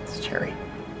 It's cherry.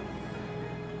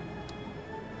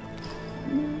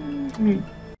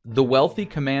 The wealthy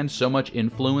command so much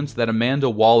influence that Amanda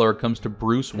Waller comes to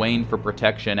Bruce Wayne for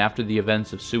protection after the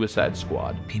events of Suicide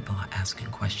Squad. People are asking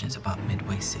questions about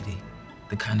Midway City.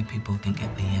 The kind of people can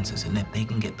get the answers, and if they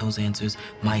can get those answers,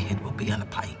 my head will be on a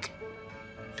pike.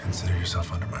 Consider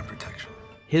yourself under my protection.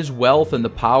 His wealth and the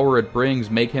power it brings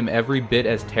make him every bit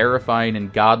as terrifying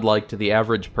and godlike to the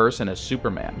average person as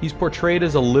Superman. He's portrayed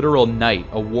as a literal knight,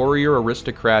 a warrior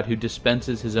aristocrat who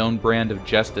dispenses his own brand of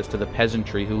justice to the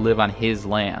peasantry who live on his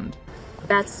land.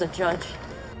 That's the judge.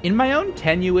 In my own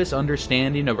tenuous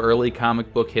understanding of early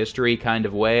comic book history kind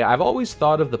of way, I've always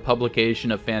thought of the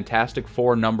publication of Fantastic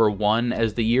Four #1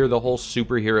 as the year the whole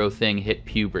superhero thing hit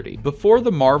puberty. Before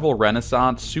the Marvel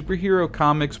Renaissance, superhero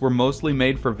comics were mostly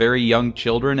made for very young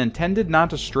children and tended not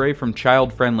to stray from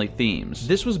child-friendly themes.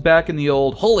 This was back in the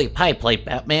old holy pie plate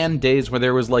Batman days where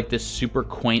there was like this super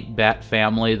quaint Bat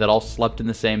family that all slept in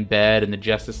the same bed and the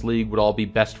Justice League would all be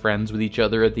best friends with each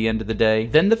other at the end of the day.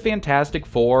 Then the Fantastic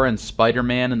Four and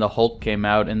Spider-Man and the Hulk came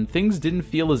out, and things didn't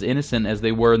feel as innocent as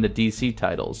they were in the DC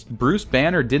titles. Bruce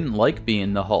Banner didn't like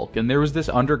being the Hulk, and there was this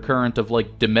undercurrent of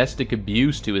like domestic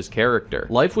abuse to his character.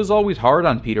 Life was always hard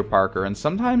on Peter Parker, and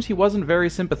sometimes he wasn't very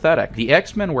sympathetic. The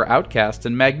X-Men were outcasts,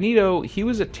 and Magneto, he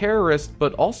was a terrorist,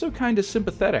 but also kind of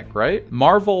sympathetic, right?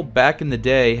 Marvel, back in the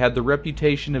day, had the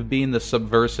reputation of being the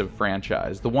subversive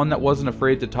franchise, the one that wasn't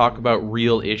afraid to talk about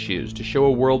real issues, to show a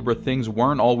world where things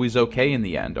weren't always okay in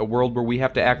the end, a world where we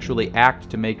have to actually act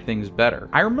to make things better.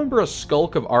 I remember a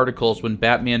skulk of articles when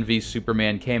Batman v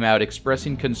Superman came out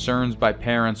expressing concerns by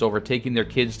parents over taking their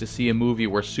kids to see a movie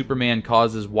where Superman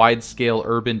causes wide-scale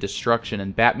urban destruction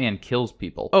and Batman kills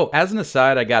people. Oh, as an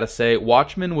aside, I gotta say,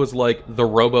 Watchmen was like the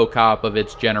RoboCop of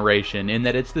its generation, in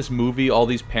that it's this movie all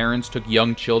these parents took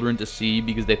young children to see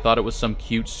because they thought it was some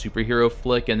cute superhero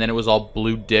flick, and then it was all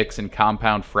blue dicks and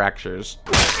compound fractures.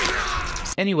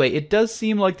 Anyway, it does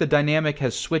seem like the dynamic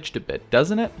has switched a bit,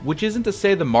 doesn't it? Which isn't to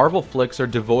say the Marvel flicks are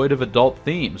devoid of adult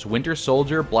themes. Winter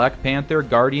Soldier, Black Panther,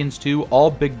 Guardians 2, all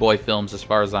big boy films as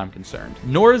far as I'm concerned.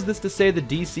 Nor is this to say the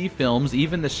DC films,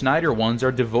 even the Snyder ones,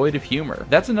 are devoid of humor.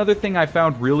 That's another thing I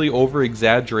found really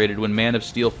over-exaggerated when Man of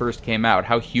Steel first came out,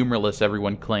 how humorless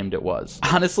everyone claimed it was.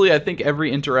 Honestly, I think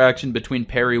every interaction between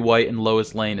Perry White and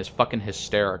Lois Lane is fucking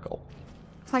hysterical.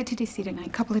 Flight to DC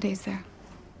tonight, couple of days there.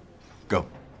 Go.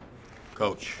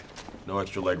 Coach, no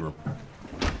extra legroom.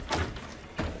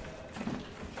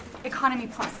 Economy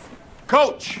Plus.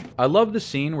 Coach! I love the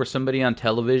scene where somebody on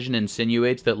television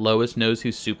insinuates that Lois knows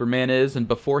who Superman is, and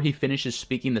before he finishes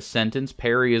speaking the sentence,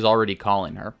 Perry is already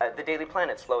calling her. The Daily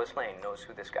Planet's Lois Lane knows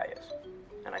who this guy is,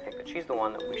 and I think that she's the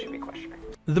one that we should be questioning.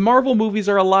 The Marvel movies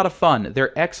are a lot of fun.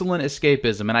 They're excellent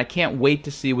escapism, and I can't wait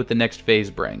to see what the next phase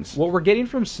brings. What we're getting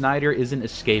from Snyder isn't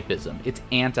escapism, it's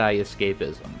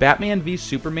anti-escapism. Batman v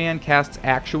Superman casts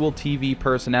actual TV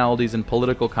personalities and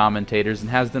political commentators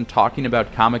and has them talking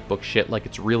about comic book shit like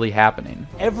it's really happening.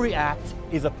 Every act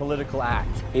is a political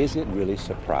act. Is it really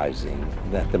surprising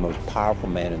that the most powerful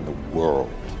man in the world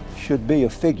should be a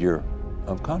figure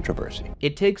of controversy?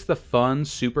 It takes the fun,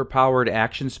 super-powered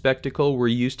action spectacle we're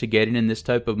used to getting in this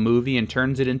type of movie and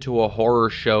turns it into a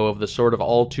horror show of the sort of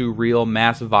all-too-real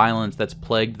mass violence that's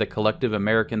plagued the collective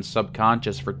American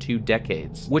subconscious for 2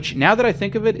 decades. Which, now that I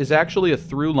think of it, is actually a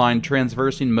through line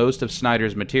transversing most of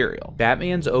Snyder's material.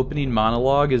 Batman's opening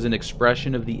monologue is an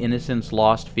expression of the innocence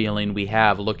lost feeling we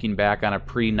have looking back on a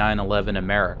pre-9/11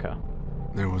 America.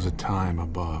 There was a time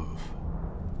above,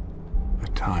 a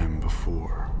time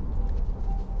before.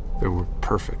 There were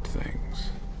perfect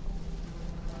things,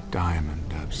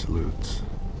 diamond absolutes.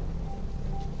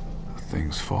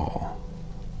 Things fall,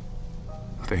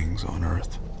 things on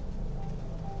earth,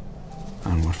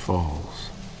 and what falls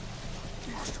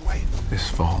is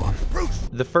fallen.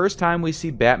 The first time we see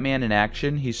Batman in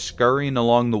action, he's scurrying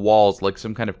along the walls like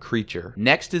some kind of creature.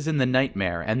 Next is in The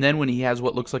Nightmare, and then when he has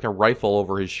what looks like a rifle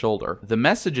over his shoulder. The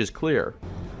message is clear.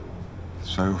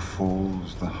 So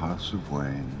falls the house of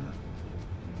Wayne.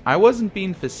 I wasn't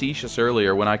being facetious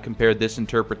earlier when I compared this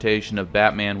interpretation of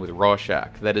Batman with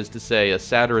Rorschach, that is to say, a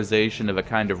satirization of a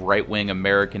kind of right-wing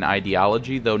American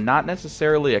ideology, though not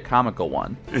necessarily a comical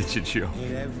one. It's a joke.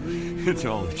 It's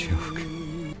all a joke.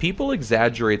 People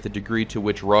exaggerate the degree to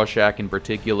which Rorschach in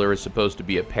particular is supposed to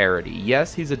be a parody.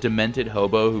 Yes, he's a demented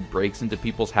hobo who breaks into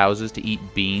people's houses to eat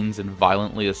beans and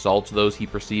violently assaults those he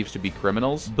perceives to be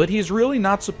criminals, but he's really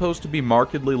not supposed to be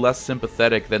markedly less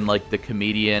sympathetic than like the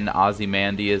comedian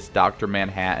Ozymandias, Dr.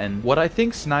 Manhattan. What I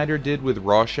think Snyder did with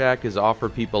Rorschach is offer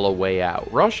people a way out.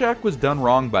 Rorschach was done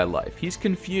wrong by life. He's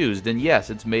confused, and yes,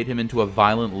 it's made him into a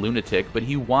violent lunatic, but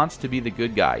he wants to be the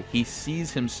good guy. He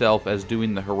sees himself as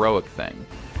doing the heroic thing.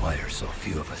 Why are so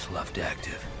few of us left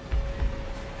active,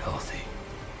 healthy,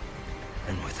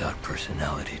 and without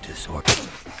personality disorder?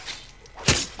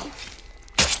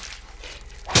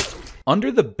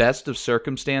 Under the best of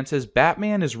circumstances,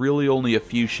 Batman is really only a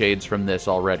few shades from this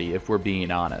already, if we're being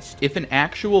honest. If an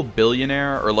actual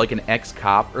billionaire or like an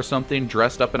ex-cop or something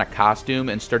dressed up in a costume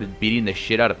and started beating the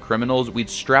shit out of criminals,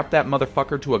 we'd strap that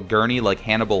motherfucker to a gurney like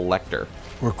Hannibal Lecter.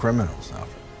 We're criminals,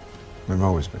 Alfred. We've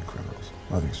always been criminals.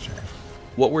 Nothing's changed.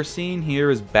 What we're seeing here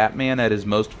is Batman at his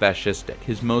most fascistic,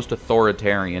 his most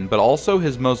authoritarian, but also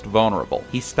his most vulnerable.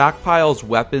 He stockpiles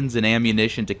weapons and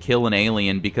ammunition to kill an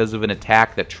alien because of an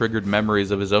attack that triggered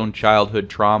memories of his own childhood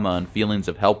trauma and feelings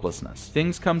of helplessness.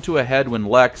 Things come to a head when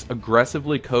Lex,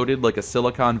 aggressively coded like a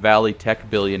Silicon Valley tech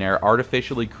billionaire,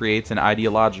 artificially creates an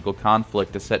ideological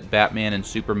conflict to set Batman and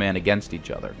Superman against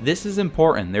each other. This is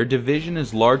important. Their division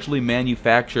is largely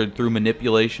manufactured through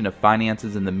manipulation of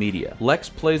finances and the media. Lex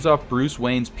plays off Bruce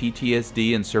Wayne's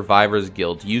PTSD and Survivor's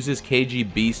Guilt, uses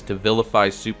KG Beast to vilify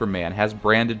Superman, has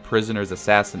branded prisoners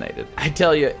assassinated. I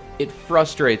tell you, it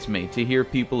frustrates me to hear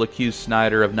people accuse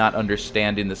Snyder of not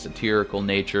understanding the satirical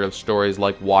nature of stories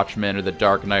like Watchmen or The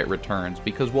Dark Knight Returns,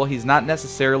 because while he's not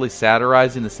necessarily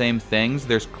satirizing the same things,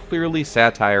 there's clearly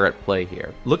satire at play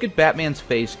here. Look at Batman's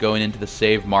face going into the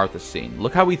Save Martha scene.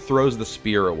 Look how he throws the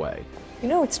spear away. You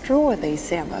know, it's true what they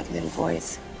say about little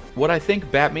boys. What I think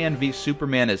Batman v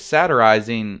Superman is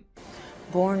satirizing,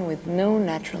 born with no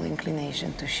natural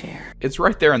inclination to share. It's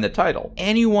right there in the title.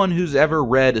 Anyone who's ever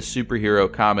read a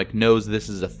superhero comic knows this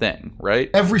is a thing, right?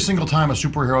 Every single time a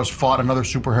superhero has fought another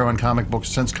superhero in comic books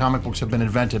since comic books have been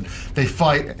invented, they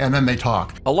fight and then they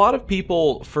talk. A lot of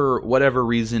people, for whatever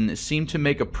reason, seem to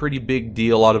make a pretty big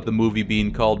deal out of the movie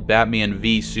being called Batman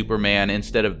v Superman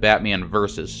instead of Batman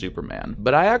vs Superman.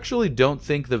 But I actually don't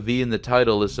think the V in the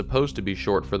title is supposed to be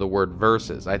short for the word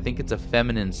versus. I think it's a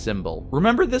feminine symbol.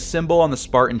 Remember this symbol on the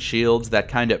Spartan shields, that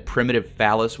kind of primitive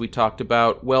phallus we talked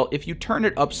about? Well, if you turn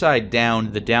it upside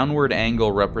down, the downward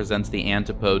angle represents the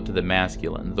antipode to the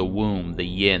masculine, the womb, the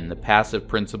yin, the passive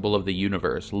principle of the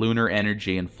universe, lunar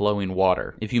energy, and flowing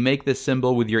water. If you make this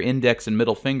symbol with your index and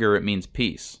middle finger, it means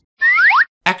peace.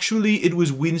 Actually, it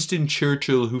was Winston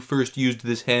Churchill who first used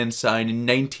this hand sign in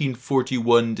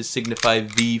 1941 to signify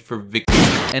V for victory.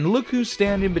 And look who's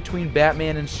standing between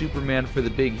Batman and Superman for the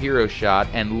big hero shot,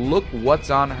 and look what's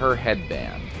on her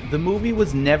headband. The movie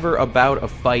was never about a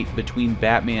fight between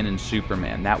Batman and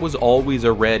Superman. That was always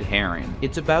a red herring.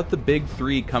 It's about the big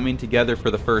three coming together for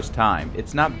the first time.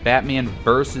 It's not Batman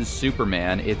versus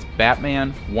Superman, it's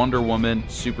Batman, Wonder Woman,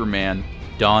 Superman,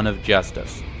 Dawn of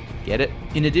Justice. Get it?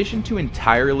 In addition to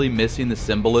entirely missing the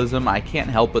symbolism, I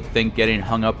can't help but think getting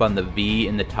hung up on the V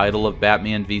in the title of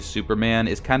Batman v Superman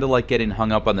is kind of like getting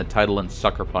hung up on the title in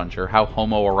Sucker Punch or how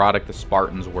homoerotic the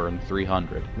Spartans were in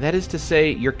 300. That is to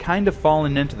say, you're kind of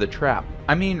falling into the trap.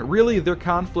 I mean, really, their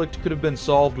conflict could have been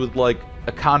solved with, like,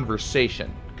 a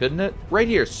conversation. Couldn't it? Right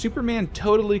here, Superman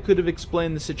totally could have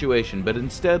explained the situation, but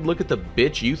instead, look at the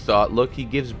bitch you thought look he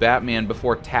gives Batman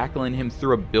before tackling him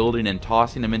through a building and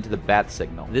tossing him into the bat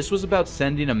signal. This was about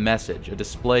sending a message, a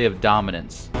display of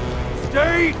dominance.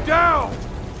 Stay down!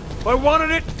 If I wanted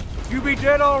it, you'd be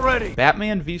dead already!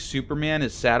 Batman v Superman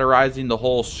is satirizing the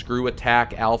whole screw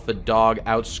attack, alpha dog,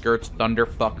 outskirts,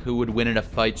 thunderfuck, who would win in a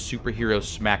fight, superhero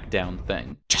smackdown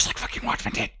thing. Just like fucking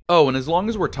Watchmen did. Oh, and as long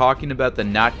as we're talking about the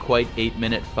not quite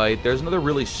 8-minute fight, there's another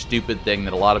really stupid thing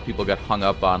that a lot of people got hung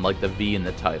up on, like the V in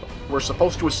the title. We're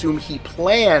supposed to assume he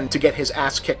planned to get his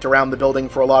ass kicked around the building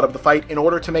for a lot of the fight in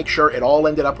order to make sure it all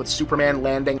ended up with Superman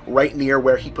landing right near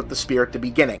where he put the spear at the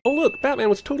beginning. Oh look, Batman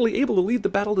was totally able to lead the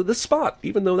battle to this spot,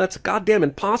 even though that's goddamn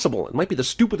impossible. It might be the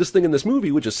stupidest thing in this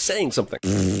movie, which is saying something.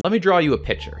 Let me draw you a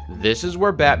picture. This is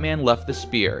where Batman left the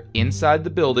spear, inside the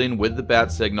building with the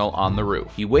bat signal on the roof.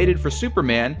 He waited for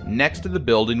Superman, next to the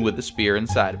building with the spear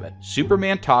inside of it.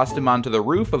 Superman tossed him onto the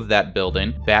roof of that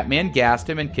building, Batman gassed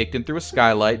him and kicked him through a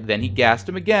skylight, then he gassed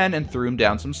him again and threw him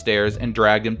down some stairs and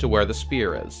dragged him to where the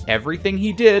spear is. Everything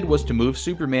he did was to move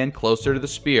Superman closer to the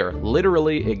spear,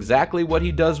 literally exactly what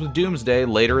he does with Doomsday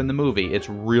later in the movie. It's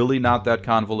really not that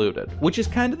convoluted. Which is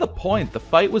kind of the point. The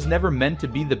fight was never meant to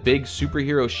be the big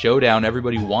superhero showdown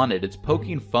everybody wanted. It's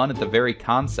poking fun at the very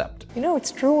concept. You know,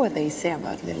 it's true what they say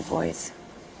about little boys.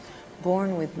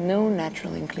 Born with no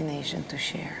natural inclination to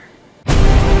share.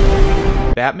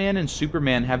 Batman and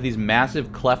Superman have these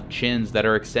massive cleft chins that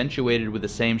are accentuated with the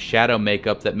same shadow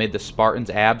makeup that made the Spartans'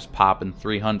 abs pop in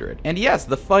 300. And yes,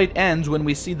 the fight ends when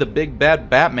we see the big bad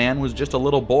Batman was just a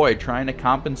little boy trying to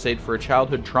compensate for a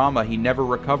childhood trauma he never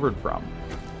recovered from.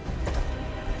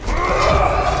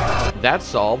 That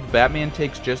solved, Batman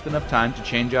takes just enough time to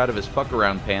change out of his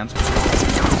fuck-around pants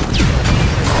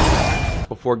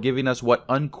before giving us what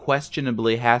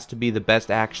unquestionably has to be the best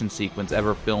action sequence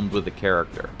ever filmed with the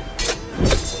character.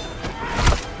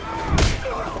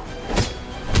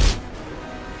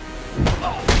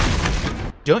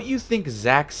 Don't you think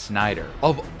Zack Snyder,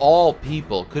 of all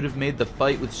people, could have made the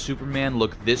fight with Superman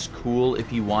look this cool if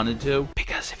he wanted to?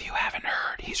 Because if you haven't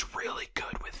heard, he's really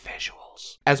good with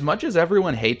visuals. As much as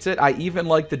everyone hates it, I even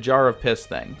like the jar of piss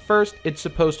thing. First, it's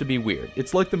supposed to be weird.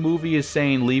 It's like the movie is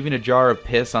saying leaving a jar of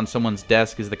piss on someone's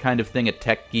desk is the kind of thing a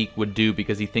tech geek would do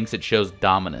because he thinks it shows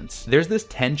dominance. There's this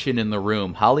tension in the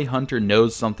room. Holly Hunter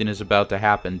knows something is about to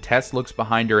happen. Tess looks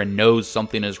behind her and knows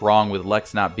something is wrong with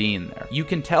Lex not being there. You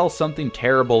can tell something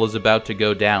terrible is about to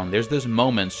go down. There's this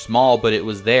moment, small but it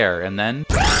was there, and then...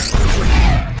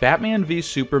 Batman v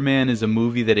Superman is a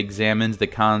movie that examines the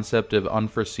concept of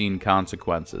unforeseen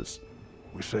consequences.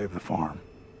 We saved the farm.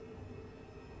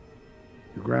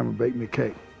 Your grandma baked me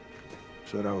cake.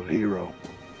 Said I was a hero.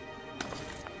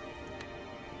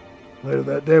 Later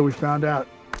that day we found out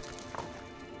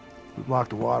we blocked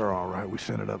the water all right. We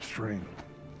sent it upstream.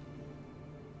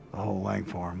 The whole Lang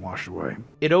farm washed away.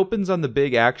 It opens on the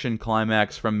big action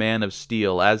climax from Man of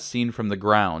Steel, as seen from the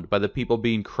ground, by the people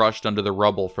being crushed under the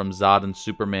rubble from Zod and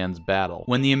Superman's battle.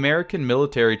 When the American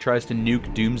military tries to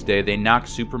nuke Doomsday, they knock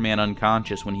Superman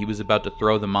unconscious when he was about to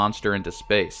throw the monster into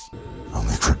space.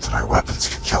 Only kryptonite weapons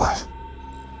can kill it.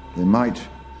 They might,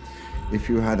 if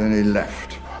you had any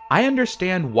left. I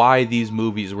understand why these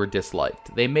movies were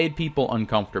disliked. They made people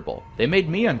uncomfortable. They made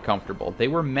me uncomfortable. They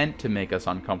were meant to make us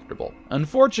uncomfortable.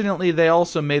 Unfortunately, they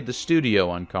also made the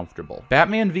studio uncomfortable.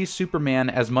 Batman v Superman,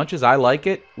 as much as I like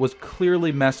it, was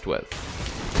clearly messed with.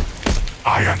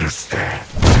 I understand.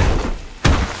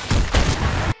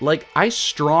 Like, I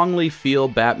strongly feel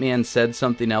Batman said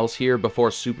something else here before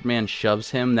Superman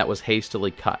shoves him that was hastily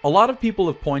cut. A lot of people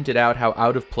have pointed out how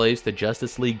out of place the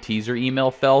Justice League teaser email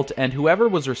felt, and whoever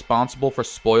was responsible for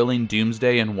spoiling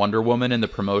Doomsday and Wonder Woman in the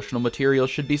promotional material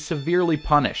should be severely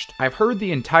punished. I've heard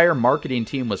the entire marketing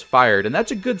team was fired, and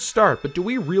that's a good start, but do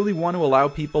we really want to allow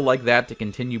people like that to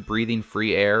continue breathing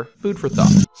free air? Food for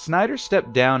thought. Snyder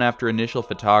stepped down after initial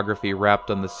photography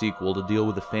wrapped on the sequel to deal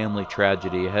with the family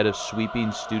tragedy ahead of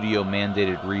sweeping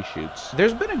studio-mandated reshoots.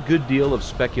 There's been a good deal of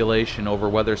speculation over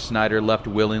whether Snyder left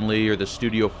willingly or the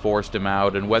studio forced him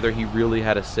out, and whether he really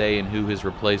had a say in who his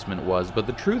replacement was, but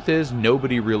the truth is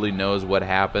nobody really knows what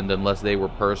happened unless they were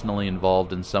personally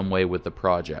involved in some way with the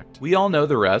project. We all know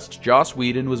the rest. Joss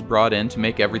Whedon was brought in to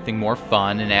make everything more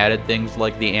fun and added things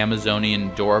like the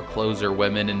Amazonian door closer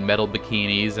women in metal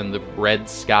bikinis and the red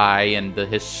sky and the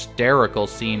hysterical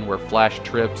scene where Flash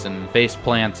trips and face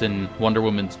plants in Wonder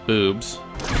Woman's boobs.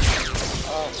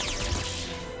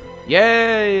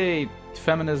 Yay!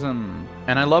 Feminism.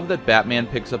 And I love that Batman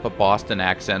picks up a Boston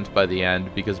accent by the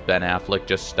end because Ben Affleck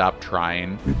just stopped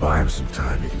trying. We buy him some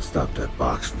time, he can stop that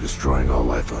box from destroying all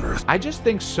life on Earth. I just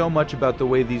think so much about the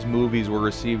way these movies were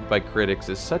received by critics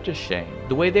is such a shame.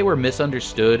 The way they were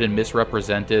misunderstood and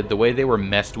misrepresented, the way they were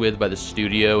messed with by the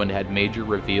studio and had major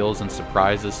reveals and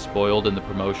surprises spoiled in the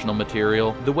promotional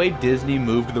material, the way Disney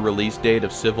moved the release date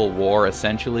of Civil War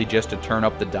essentially just to turn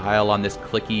up the dial on this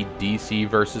cliquey DC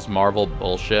versus Marvel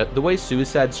bullshit, the way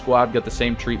Suicide Squad got the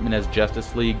same treatment as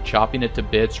Justice League, chopping it to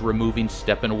bits, removing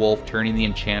Steppenwolf, turning the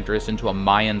Enchantress into a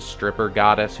Mayan stripper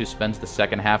goddess who spends the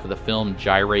second half of the film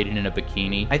gyrating in a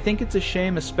bikini. I think it's a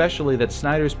shame especially that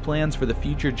Snyder's plans for the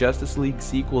future Justice League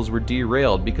sequels were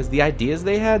derailed, because the ideas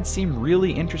they had seemed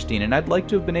really interesting and I'd like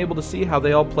to have been able to see how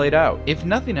they all played out. If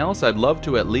nothing else, I'd love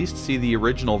to at least see the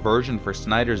original version for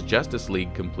Snyder's Justice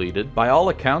League completed. By all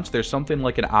accounts, there's something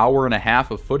like an hour and a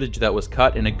half of footage that was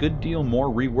cut and a good deal more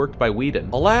reworked by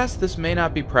Whedon. Alas, this may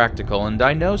not be practical, and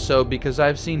I know so because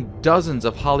I've seen dozens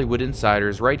of Hollywood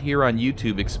insiders right here on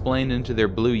YouTube explain into their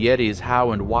blue yetis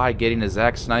how and why getting a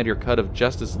Zack Snyder cut of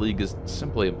Justice League is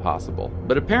simply impossible.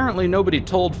 But apparently nobody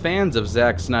told fans of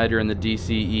Zack Snyder and the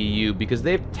DCEU because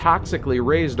they've toxically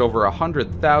raised over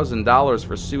 $100,000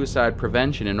 for suicide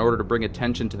prevention in order to bring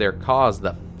attention to their cause,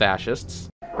 the fascists.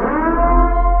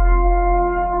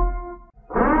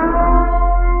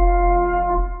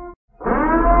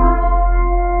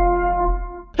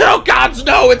 Oh gods,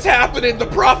 no, it's happening! The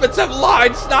prophets have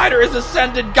lied! Snyder is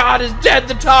ascended! God is dead!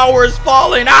 The tower is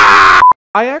falling! Ah!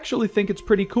 I actually think it's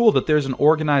pretty cool that there's an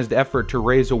organized effort to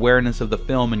raise awareness of the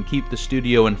film and keep the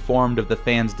studio informed of the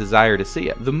fans' desire to see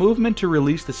it. The movement to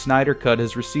release the Snyder Cut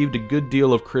has received a good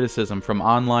deal of criticism from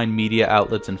online media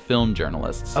outlets and film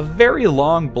journalists. A very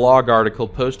long blog article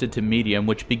posted to Medium,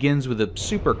 which begins with a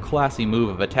super classy move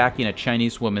of attacking a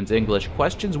Chinese woman's English,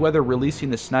 questions whether releasing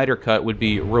the Snyder Cut would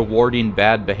be rewarding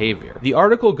bad behavior. The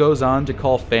article goes on to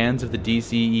call fans of the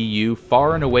DCEU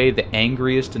far and away the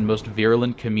angriest and most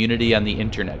virulent community on the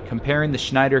internet, comparing the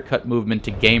Snyder Cut movement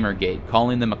to Gamergate,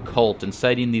 calling them a cult, and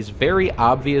citing these very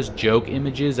obvious joke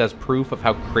images as proof of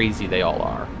how crazy they all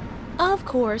are. Of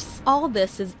course, all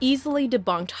this is easily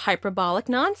debunked hyperbolic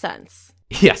nonsense.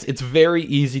 Yes, it's very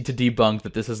easy to debunk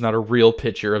that this is not a real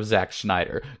picture of Zack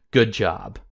Snyder. Good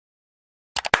job.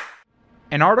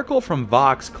 An article from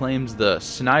Vox claims the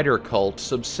Snyder cult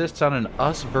subsists on an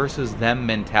us versus them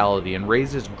mentality and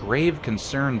raises grave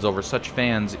concerns over such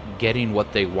fans getting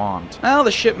what they want. Well,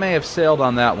 the ship may have sailed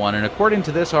on that one, and according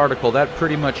to this article, that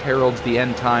pretty much heralds the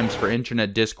end times for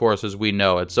internet discourse as we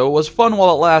know it. So it was fun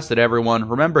while it lasted, everyone.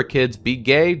 Remember, kids, be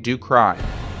gay, do crime.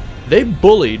 They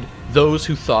bullied those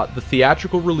who thought the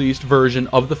theatrical released version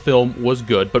of the film was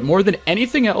good, but more than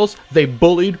anything else, they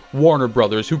bullied Warner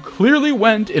Brothers, who clearly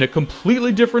went in a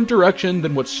completely different direction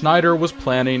than what Snyder was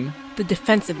planning. The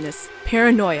defensiveness,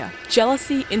 paranoia,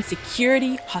 jealousy,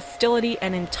 insecurity, hostility,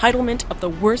 and entitlement of the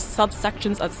worst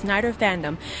subsections of Snyder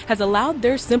fandom has allowed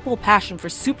their simple passion for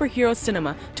superhero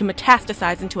cinema to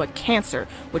metastasize into a cancer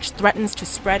which threatens to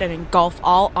spread and engulf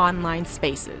all online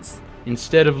spaces.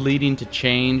 Instead of leading to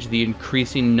change, the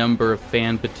increasing number of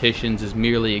fan petitions is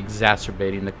merely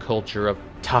exacerbating the culture of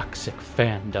toxic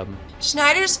fandom.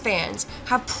 Snyder's fans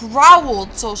have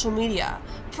prowled social media,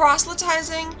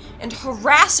 proselytizing and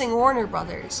harassing Warner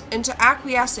Brothers into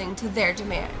acquiescing to their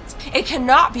demands. It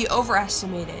cannot be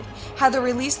overestimated how the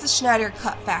Release the Snyder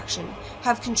Cut faction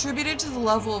have contributed to the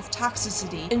level of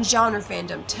toxicity in genre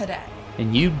fandom today.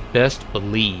 And you'd best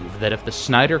believe that if the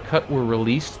Snyder Cut were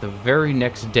released the very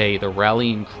next day, the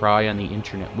rallying cry on the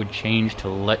internet would change to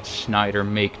let Snyder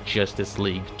make Justice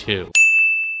League 2.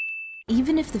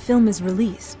 Even if the film is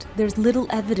released, there's little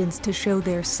evidence to show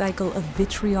their cycle of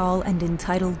vitriol and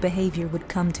entitled behavior would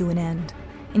come to an end.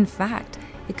 In fact,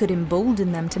 it could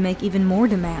embolden them to make even more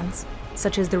demands,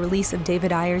 such as the release of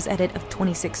David Ayer's edit of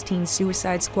 2016's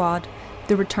Suicide Squad,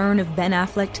 the return of Ben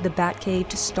Affleck to the Batcave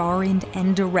to star in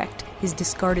and direct his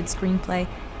discarded screenplay,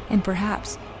 and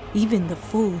perhaps even the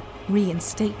full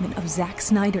reinstatement of Zack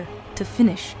Snyder to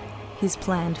finish his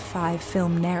planned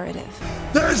 5-film narrative.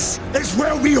 This is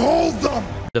where we hold them!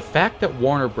 The fact that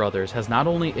Warner Brothers has not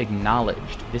only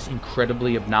acknowledged this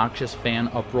incredibly obnoxious fan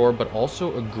uproar, but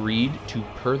also agreed to,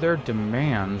 per their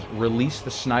demands, release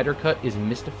the Snyder Cut is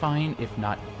mystifying, if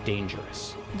not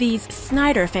dangerous. These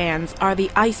Snyder fans are the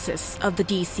ISIS of the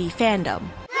DC fandom.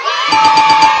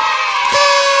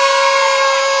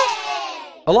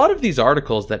 A lot of these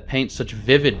articles that paint such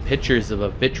vivid pictures of a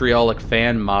vitriolic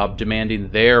fan mob demanding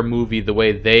their movie the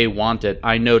way they want it,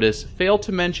 I notice, fail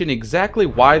to mention exactly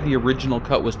why the original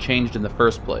cut was changed in the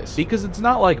first place. Because it's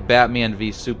not like Batman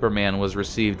v Superman was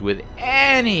received with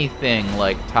anything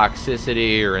like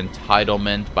toxicity or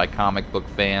entitlement by comic book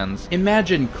fans.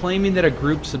 Imagine claiming that a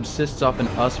group subsists off an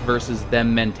us versus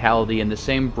them mentality in the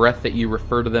same breath that you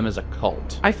refer to them as a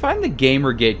cult. I find the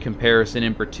Gamergate comparison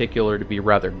in particular to be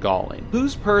rather galling.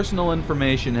 Whose personal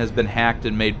information has been hacked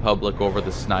and made public over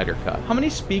the Snyder Cut? How many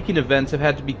speaking events have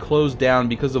had to be closed down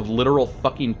because of literal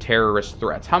fucking terrorist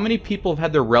threats? How many people have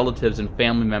had their relatives and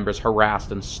family members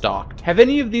harassed and stalked? Have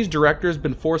any of these directors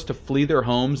been forced to flee their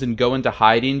homes and go into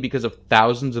hiding because of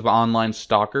thousands of online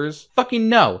stalkers? Fucking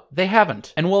no, they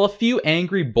haven't. And while a few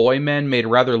angry boy men made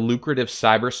rather lucrative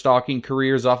cyber stalking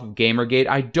careers off of Gamergate,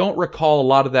 I don't recall a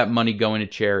lot of that money going to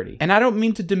charity. And I don't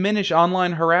mean to diminish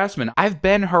online harassment. I've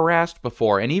been harassed before.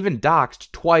 before, and even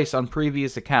doxxed twice on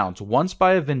previous accounts, once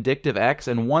by a vindictive ex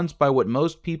and once by what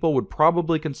most people would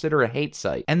probably consider a hate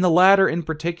site. And the latter in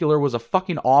particular was a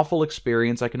fucking awful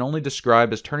experience I can only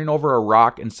describe as turning over a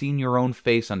rock and seeing your own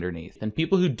face underneath. And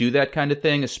people who do that kind of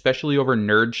thing, especially over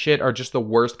nerd shit, are just the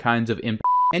worst kinds of imp.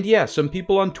 And yeah, some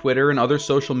people on Twitter and other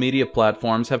social media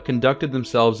platforms have conducted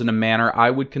themselves in a manner I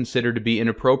would consider to be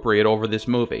inappropriate over this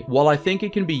movie. While I think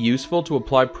it can be useful to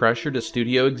apply pressure to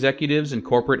studio executives and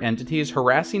corporate entities,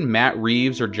 harassing Matt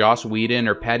Reeves or Joss Whedon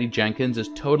or Patty Jenkins is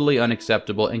totally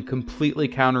unacceptable and completely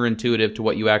counterintuitive to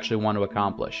what you actually want to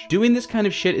accomplish. Doing this kind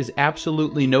of shit is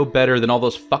absolutely no better than all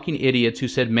those fucking idiots who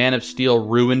said Man of Steel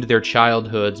ruined their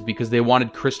childhoods because they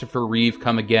wanted Christopher Reeve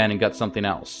come again and got something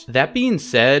else. That being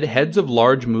said, heads of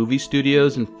large movie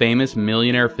studios and famous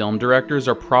millionaire film directors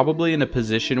are probably in a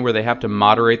position where they have to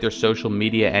moderate their social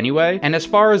media anyway, and as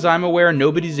far as I'm aware,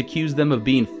 nobody's accused them of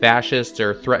being fascists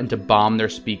or threatened to bomb their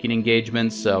speaking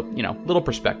engagements, so, you know, little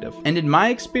perspective. And in my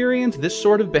experience, this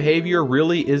sort of behavior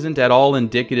really isn't at all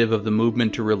indicative of the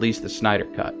movement to release the Snyder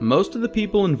Cut. Most of the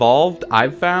people involved,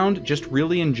 I've found, just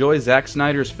really enjoy Zack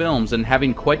Snyder's films, and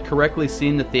having quite correctly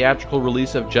seen the theatrical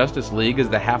release of Justice League as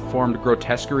the half-formed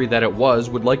grotesquerie that it was,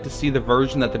 would like to see the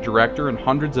version that the director and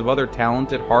hundreds of other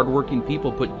talented, hardworking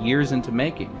people put years into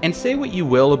making. And say what you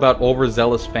will about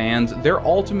overzealous fans, their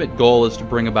ultimate goal is to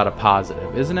bring about a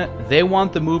positive, isn't it? They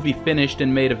want the movie finished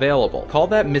and made available. Call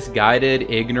that misguided,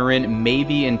 ignorant,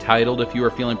 maybe entitled if you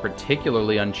are feeling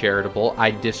particularly uncharitable.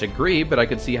 I disagree, but I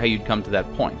could see how you'd come to that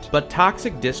point. But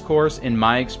toxic discourse, in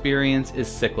my experience, is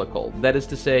cyclical. That is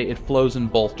to say, it flows in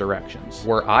both directions.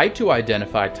 Were I to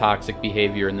identify toxic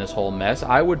behavior in this whole mess,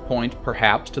 I would point,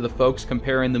 perhaps, to the folks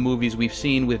comparing the movies we've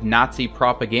seen with Nazi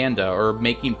propaganda, or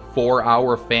making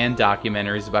 4-hour fan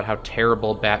documentaries about how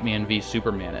terrible Batman v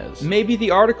Superman is. Maybe the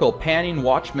article panning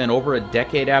Watchmen over a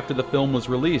decade after the film was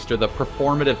released, or the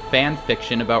performative fan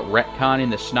fiction about retconning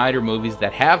the Snyder movies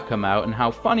that have come out and how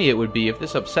funny it would be if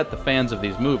this upset the fans of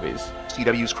these movies.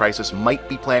 CW's Crisis might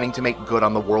be planning to make good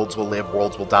on the worlds will live,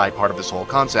 worlds will die part of this whole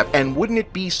concept, and wouldn't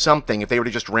it be something if they were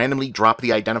to just randomly drop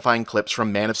the identifying clips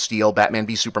from Man of Steel, Batman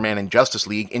v Superman, and Justice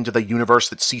League into the universe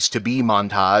that ceased to be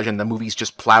montage, and the movies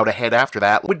just plowed ahead after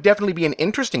that? Would definitely be an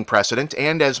interesting precedent,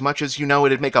 and as much as you know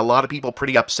it'd make a lot of people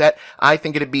pretty upset, I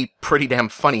think it'd be pretty damn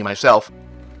funny myself.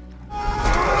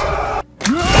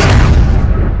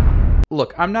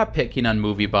 Look, I'm not picking on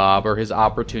Movie Bob or his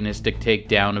opportunistic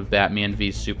takedown of Batman v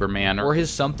Superman or his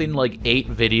something like 8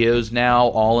 videos now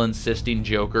all insisting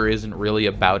Joker isn't really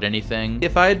about anything.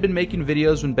 If I had been making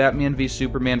videos when Batman v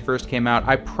Superman first came out,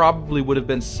 I probably would have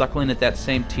been suckling at that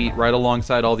same teat right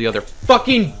alongside all the other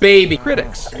fucking baby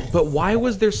critics. But why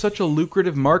was there such a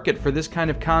lucrative market for this kind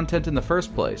of content in the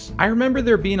first place? I remember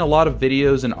there being a lot of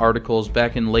videos and articles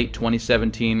back in late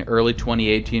 2017, early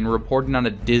 2018 reporting on a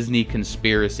Disney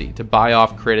conspiracy to buy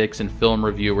off critics and film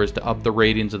reviewers to up the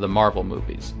ratings of the Marvel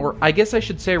movies. Or I guess I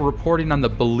should say reporting on the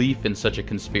belief in such a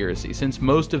conspiracy, since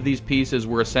most of these pieces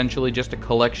were essentially just a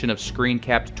collection of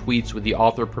screen-capped tweets with the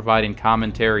author providing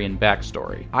commentary and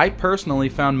backstory. I personally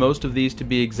found most of these to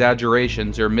be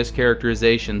exaggerations or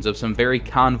mischaracterizations of some very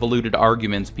convoluted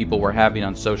arguments people were having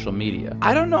on social media.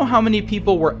 I don't know how many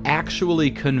people were actually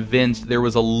convinced there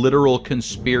was a literal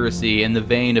conspiracy in the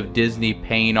vein of Disney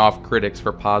paying off critics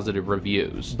for positive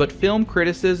reviews, but film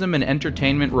criticism and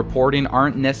entertainment reporting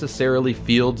aren't necessarily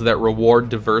fields that reward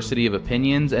diversity of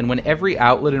opinions, and when every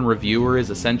outlet and reviewer is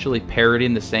essentially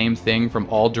parroting the same thing from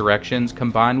all directions,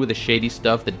 combined with the shady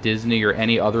stuff that Disney or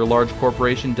any other large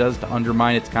corporation does to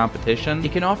undermine its competition,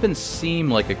 it can often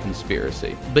seem like a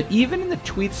conspiracy. But even in the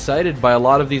tweets cited by a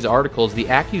lot of these articles, the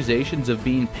accusations of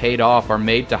being paid off are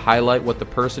made to highlight what the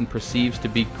person perceives to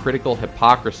be critical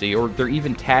hypocrisy, or they're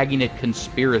even tagging it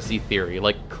conspiracy theory,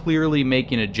 like clearly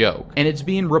making a joke. And it's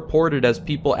being reported as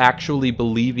people actually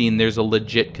believing there's a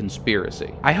legit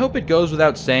conspiracy. I hope it goes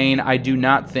without saying, I do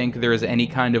not think there is any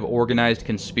kind of organized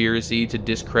conspiracy to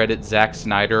discredit Zack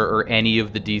Snyder or any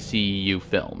of the DCEU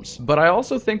films. But I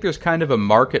also think there's kind of a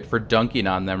market for dunking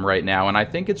on them right now, and I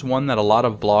think it's one that a lot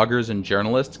of vloggers and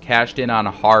journalists cashed in on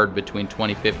hard between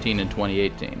 2015 and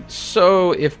 2018.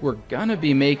 So if we're gonna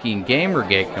be making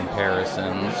Gamergate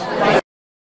comparisons...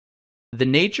 The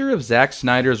nature of Zack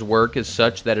Snyder's work is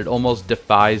such that it almost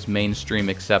defies mainstream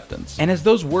acceptance. And as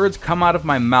those words come out of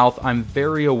my mouth, I'm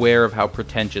very aware of how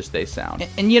pretentious they sound.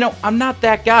 And you know, I'm not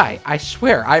that guy. I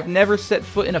swear, I've never set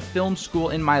foot in a film school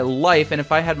in my life, and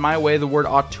if I had my way, the word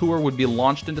auteur would be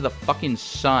launched into the fucking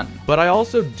sun. But I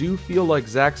also do feel like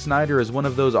Zack Snyder is one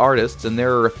of those artists, and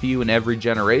there are a few in every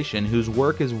generation, whose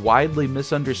work is widely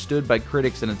misunderstood by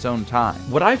critics in its own time.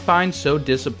 What I find so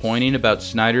disappointing about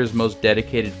Snyder's most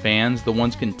dedicated fans fans, the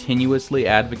ones continuously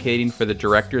advocating for the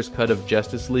director's cut of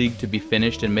Justice League to be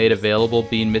finished and made available,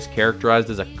 being mischaracterized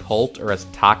as a cult or as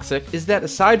toxic, is that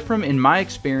aside from, in my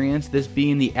experience, this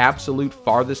being the absolute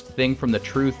farthest thing from the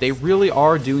truth, they really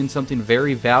are doing something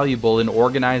very valuable in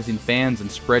organizing fans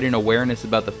and spreading awareness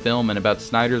about the film and about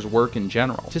Snyder's work in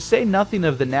general. To say nothing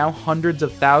of the now hundreds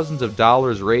of thousands of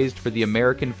dollars raised for the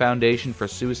American Foundation for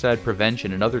Suicide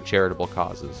Prevention and other charitable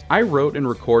causes. I wrote and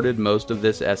recorded most of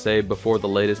this essay before the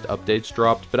latest updates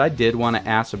dropped, but I did want to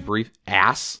ask a brief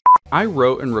I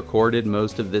wrote and recorded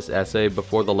most of this essay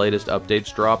before the latest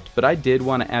updates dropped, but I did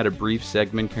want to add a brief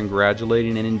segment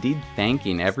congratulating and indeed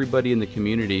thanking everybody in the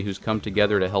community who's come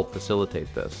together to help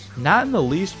facilitate this. Not in the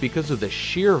least because of the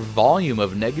sheer volume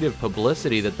of negative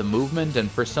publicity that the movement and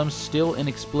for some still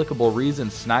inexplicable reason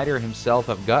Snyder himself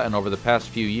have gotten over the past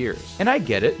few years. And I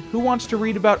get it, who wants to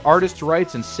read about artists'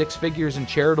 rights and six figures in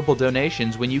charitable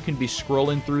donations when you can be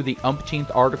scrolling through the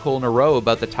umpteenth article in a row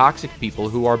about the toxic people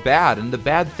who are bad and the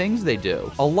bad things they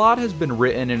do? A lot has been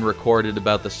written and recorded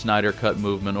about the Snyder Cut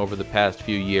movement over the past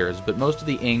few years, but most of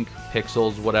the ink,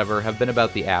 pixels, whatever, have been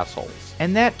about the assholes.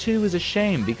 And that too is a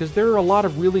shame, because there are a lot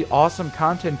of really awesome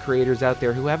content creators out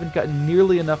there who haven't gotten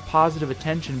nearly enough positive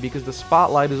attention because the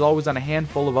spotlight is always on a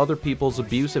handful of other people's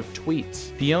abusive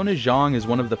tweets. Fiona Zhang is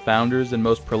one of the founders and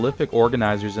most prolific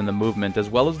organizers in the movement, as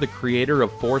well as the creator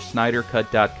of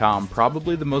ForSnyderCut.com,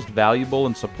 probably the most valuable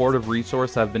and supportive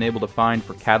resource I've been able to find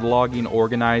for cataloging,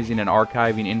 organizing, and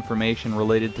archiving information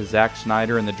related to Zack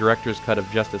Snyder and the director's cut of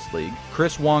Justice League.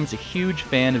 Chris Wong's a huge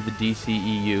fan of the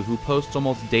DCEU, who posts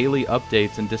almost daily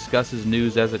updates and discusses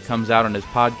news as it comes out on his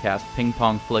podcast, Ping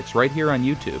Pong Flicks, right here on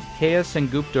YouTube. Kea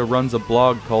Sengupta runs a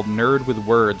blog called Nerd with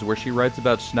Words, where she writes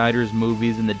about Snyder's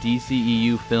movies and the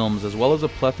DCEU films, as well as a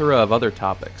plethora of other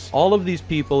topics. All of these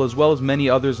people, as well as many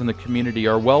others in the community,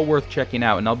 are well worth checking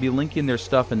out, and I'll be linking their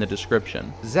stuff in the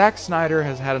description. Zack Snyder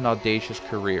has had an audacious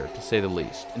career, to say the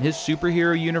least, and his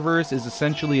superhero universe is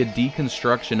essentially a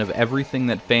deconstruction of everything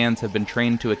that fans have been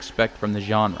trained to expect from the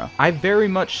genre. I very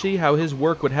much see how his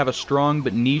work would have a strong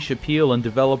but niche appeal and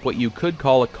develop what you could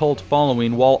call a cult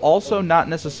following, while also not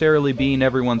necessarily being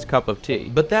everyone's cup of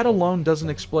tea. But that alone doesn't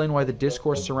explain why the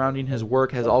discourse surrounding his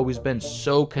work has always been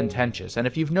so contentious, and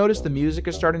if you've noticed the music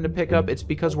is starting to pick up, it's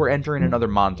because we're entering another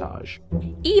montage.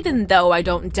 Even though I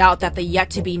don't doubt that the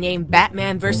yet-to-be-named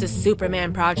Batman vs.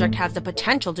 Superman project has the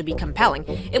potential to be compelling,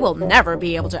 it will never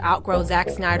be able to outgrow Zack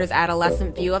Snyder's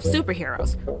adolescent view of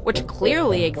superheroes, which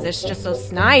clearly exists just so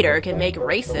Snyder can make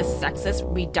racist, sexist,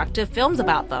 reductive films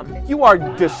about them. You are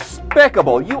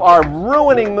despicable. You are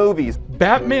ruining movies.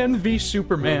 Batman v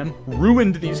Superman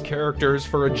ruined these characters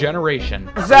for a generation.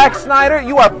 Zack Snyder,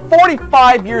 you are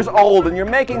 45 years old and you're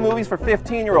making movies for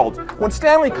 15-year-olds. When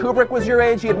Stanley Kubrick was your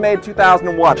age, he had made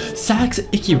 2001. Zack's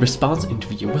icky response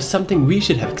interview was something we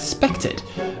should have expected,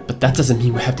 but that doesn't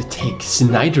mean we have to take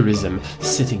Snyderism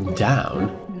sitting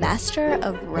down. Master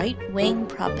of right-wing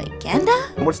propaganda?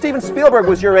 When Steven Spielberg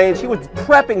was your age, he was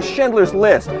prepping Schindler's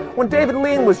List. When David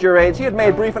Lean was your age, he had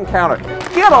made Brief Encounter.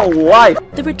 Get a life!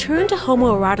 The return to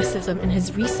homoeroticism in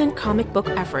his recent comic book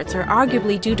efforts are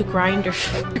arguably due to Grindr.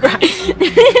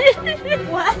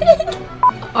 What?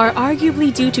 Are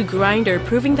arguably due to Grindr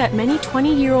proving that many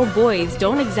 20-year-old boys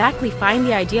don't exactly find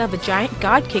the idea of a giant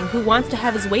god king who wants to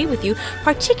have his way with you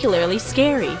particularly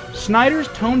scary. Snyder's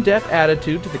tone-deaf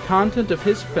attitude to the content of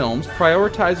his films,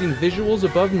 prioritizing visuals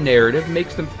above narrative,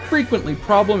 makes them frequently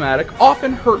problematic,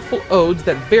 often hurtful odes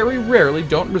that very rarely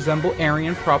don't resemble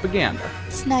Aryan propaganda.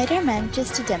 Snyder manages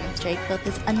to demonstrate both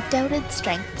his undoubted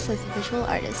strengths as a visual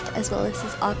artist as well as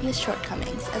his obvious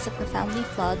shortcomings as a profoundly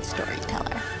flawed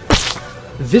storyteller.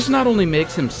 This not only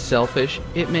makes him selfish,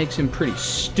 it makes him pretty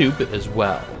stupid as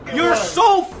well. You're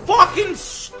so fucking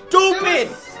stupid!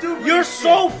 You're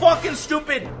so fucking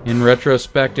stupid! In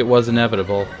retrospect, it was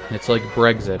inevitable. It's like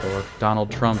Brexit or Donald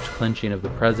Trump's clinching of the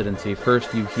presidency.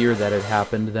 First you hear that it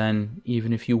happened, then,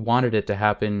 even if you wanted it to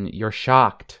happen, you're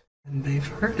shocked. And they've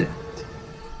heard it.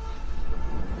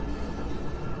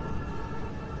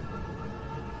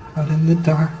 Out in the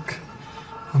dark,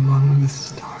 among the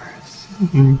stars.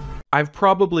 I've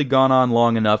probably gone on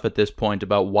long enough at this point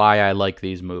about why I like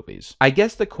these movies. I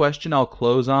guess the question I'll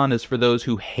close on is for those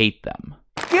who hate them.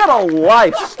 Get a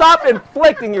life! Stop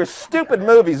inflicting your stupid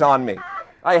movies on me!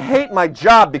 I hate my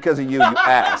job because of you, you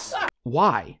ass!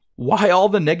 Why? Why all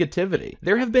the negativity?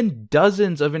 There have been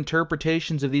dozens of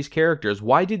interpretations of these characters.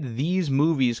 Why did these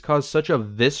movies cause such a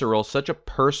visceral, such a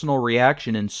personal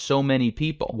reaction in so many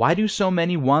people? Why do so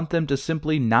many want them to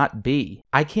simply not be?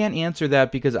 I can't answer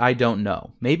that because I don't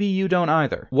know. Maybe you don't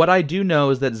either. What I do know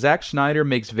is that Zack Snyder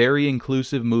makes very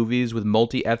inclusive movies with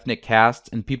multi-ethnic casts,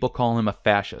 and people call him a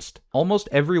fascist. Almost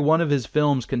every one of his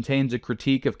films contains a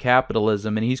critique of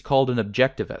capitalism, and he's called an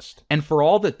objectivist. And for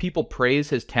all that people praise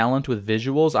his talent with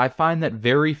visuals, I find that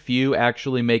very few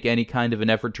actually make any kind of an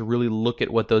effort to really look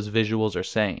at what those visuals are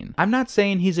saying. I'm not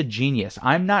saying he's a genius.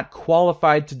 I'm not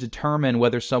qualified to determine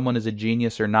whether someone is a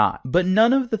genius or not. But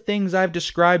none of the things I've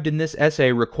described in this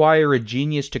essay require a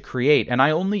genius to create, and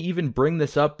I only even bring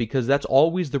this up because that's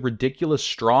always the ridiculous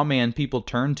straw man people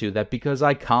turn to, that because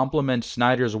I compliment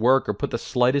Snyder's work or put the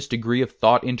slightest degree of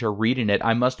thought into reading it,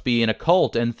 I must be in a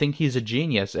cult and think he's a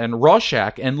genius. And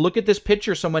Rorschach, and look at this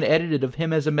picture someone edited of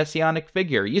him as a messianic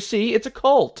figure. You see, it's a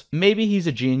cult. Maybe he's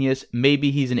a genius,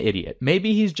 maybe he's an idiot.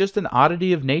 Maybe he's just an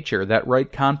oddity of nature, that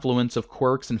right confluence of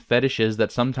quirks and fetishes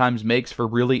that sometimes makes for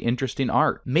really interesting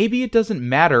art. Maybe it doesn't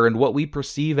matter, and what we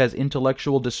perceive as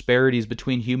intellectual disparities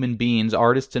between human beings,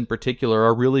 artists in particular,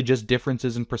 are really just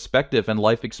differences in perspective and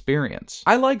life experience.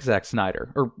 I like Zack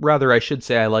Snyder, or rather I should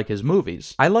say I like his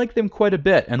movies. I like them quite a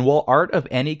bit, and while art of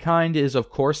any kind is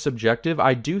of course subjective,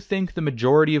 I do think the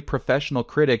majority of professional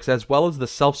critics, as well as the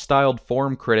self-styled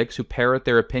forum critics who parrot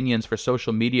their opinions for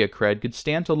social media cred, could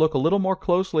stand to look a little more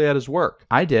closely at his work.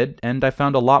 I did, and I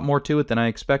found a lot more to it than I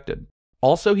expected.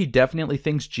 Also, he definitely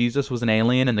thinks Jesus was an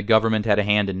alien and the government had a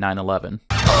hand in 9/11.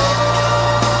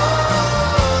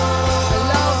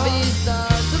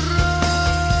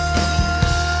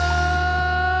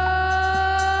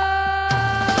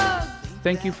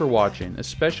 Thank you for watching,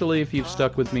 especially if you've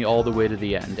stuck with me all the way to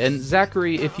the end. And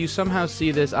Zachary, if you somehow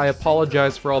see this, I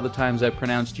apologize for all the times I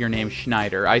pronounced your name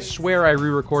Schneider. I swear I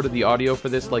re-recorded the audio for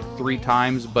this like 3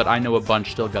 times, but I know a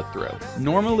bunch still got through.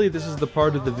 Normally this is the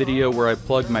part of the video where I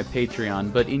plug my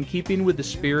Patreon, but in keeping with the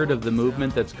spirit of the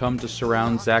movement that's come to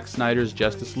surround Zack Snyder's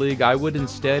Justice League, I would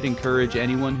instead encourage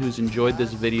anyone who's enjoyed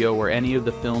this video or any of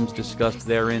the films discussed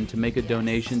therein to make a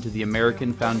donation to the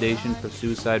American Foundation for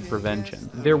Suicide Prevention.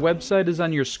 Their website is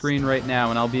on your screen right now,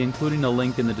 and I'll be including a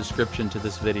link in the description to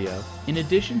this video. In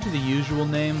addition to the usual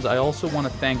names, I also want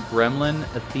to thank Gremlin,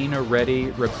 Athena Reddy,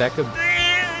 Rebecca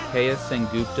Kaya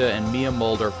Sengupta, and Mia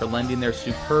Mulder for lending their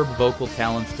superb vocal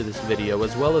talents to this video,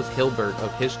 as well as Hilbert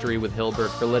of History with Hilbert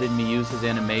for letting me use his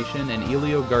animation, and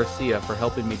Elio Garcia for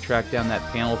helping me track down that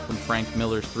panel from Frank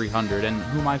Miller's 300, and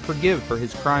whom I forgive for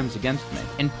his crimes against me.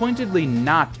 And pointedly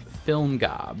not Film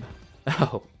Gob.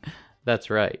 Oh,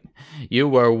 that's right. You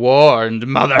were warned,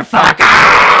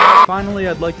 motherfucker! Finally,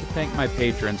 I'd like to thank my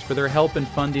patrons for their help in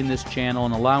funding this channel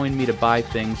and allowing me to buy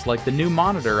things like the new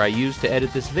monitor I used to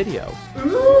edit this video.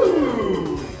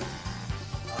 Ooh.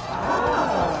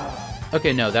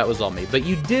 Okay, no, that was all me. But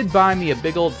you did buy me a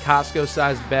big old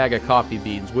Costco-sized bag of coffee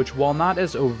beans, which, while not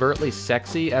as overtly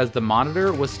sexy as the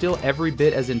monitor, was still every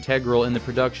bit as integral in the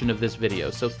production of this video.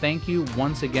 So thank you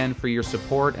once again for your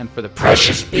support and for the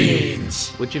precious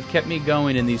beans, which have kept me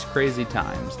going in these crazy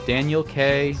times. Daniel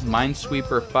K,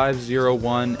 Minesweeper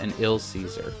 501, and Ill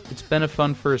Caesar. It's been a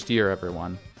fun first year,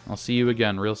 everyone. I'll see you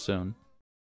again real soon.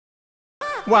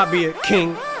 Why be a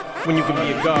king when you can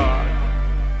be a god?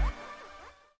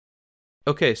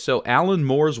 Okay, so Alan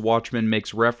Moore's Watchmen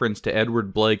makes reference to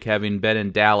Edward Blake having been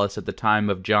in Dallas at the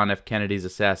time of John F. Kennedy's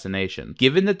assassination.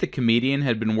 Given that the comedian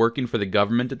had been working for the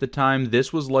government at the time,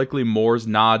 this was likely Moore's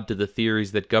nod to the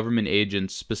theories that government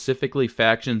agents, specifically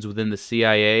factions within the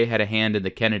CIA, had a hand in the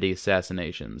Kennedy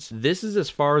assassinations. This is as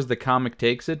far as the comic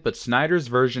takes it, but Snyder's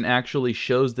version actually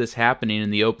shows this happening in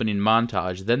the opening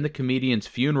montage. Then the comedian's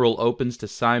funeral opens to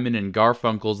Simon and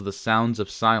Garfunkel's The Sounds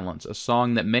of Silence, a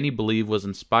song that many believe was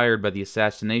inspired by the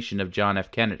assassination of John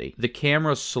F. Kennedy. The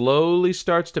camera slowly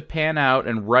starts to pan out,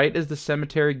 and right as the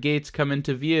cemetery gates come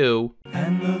into view,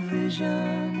 and the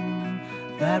vision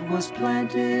that was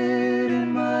planted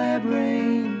in my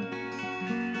brain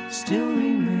still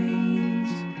remains.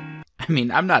 I mean,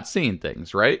 I'm not seeing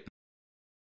things, right?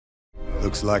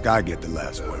 Looks like I get the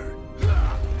last word.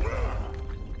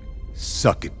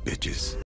 Suck it, bitches.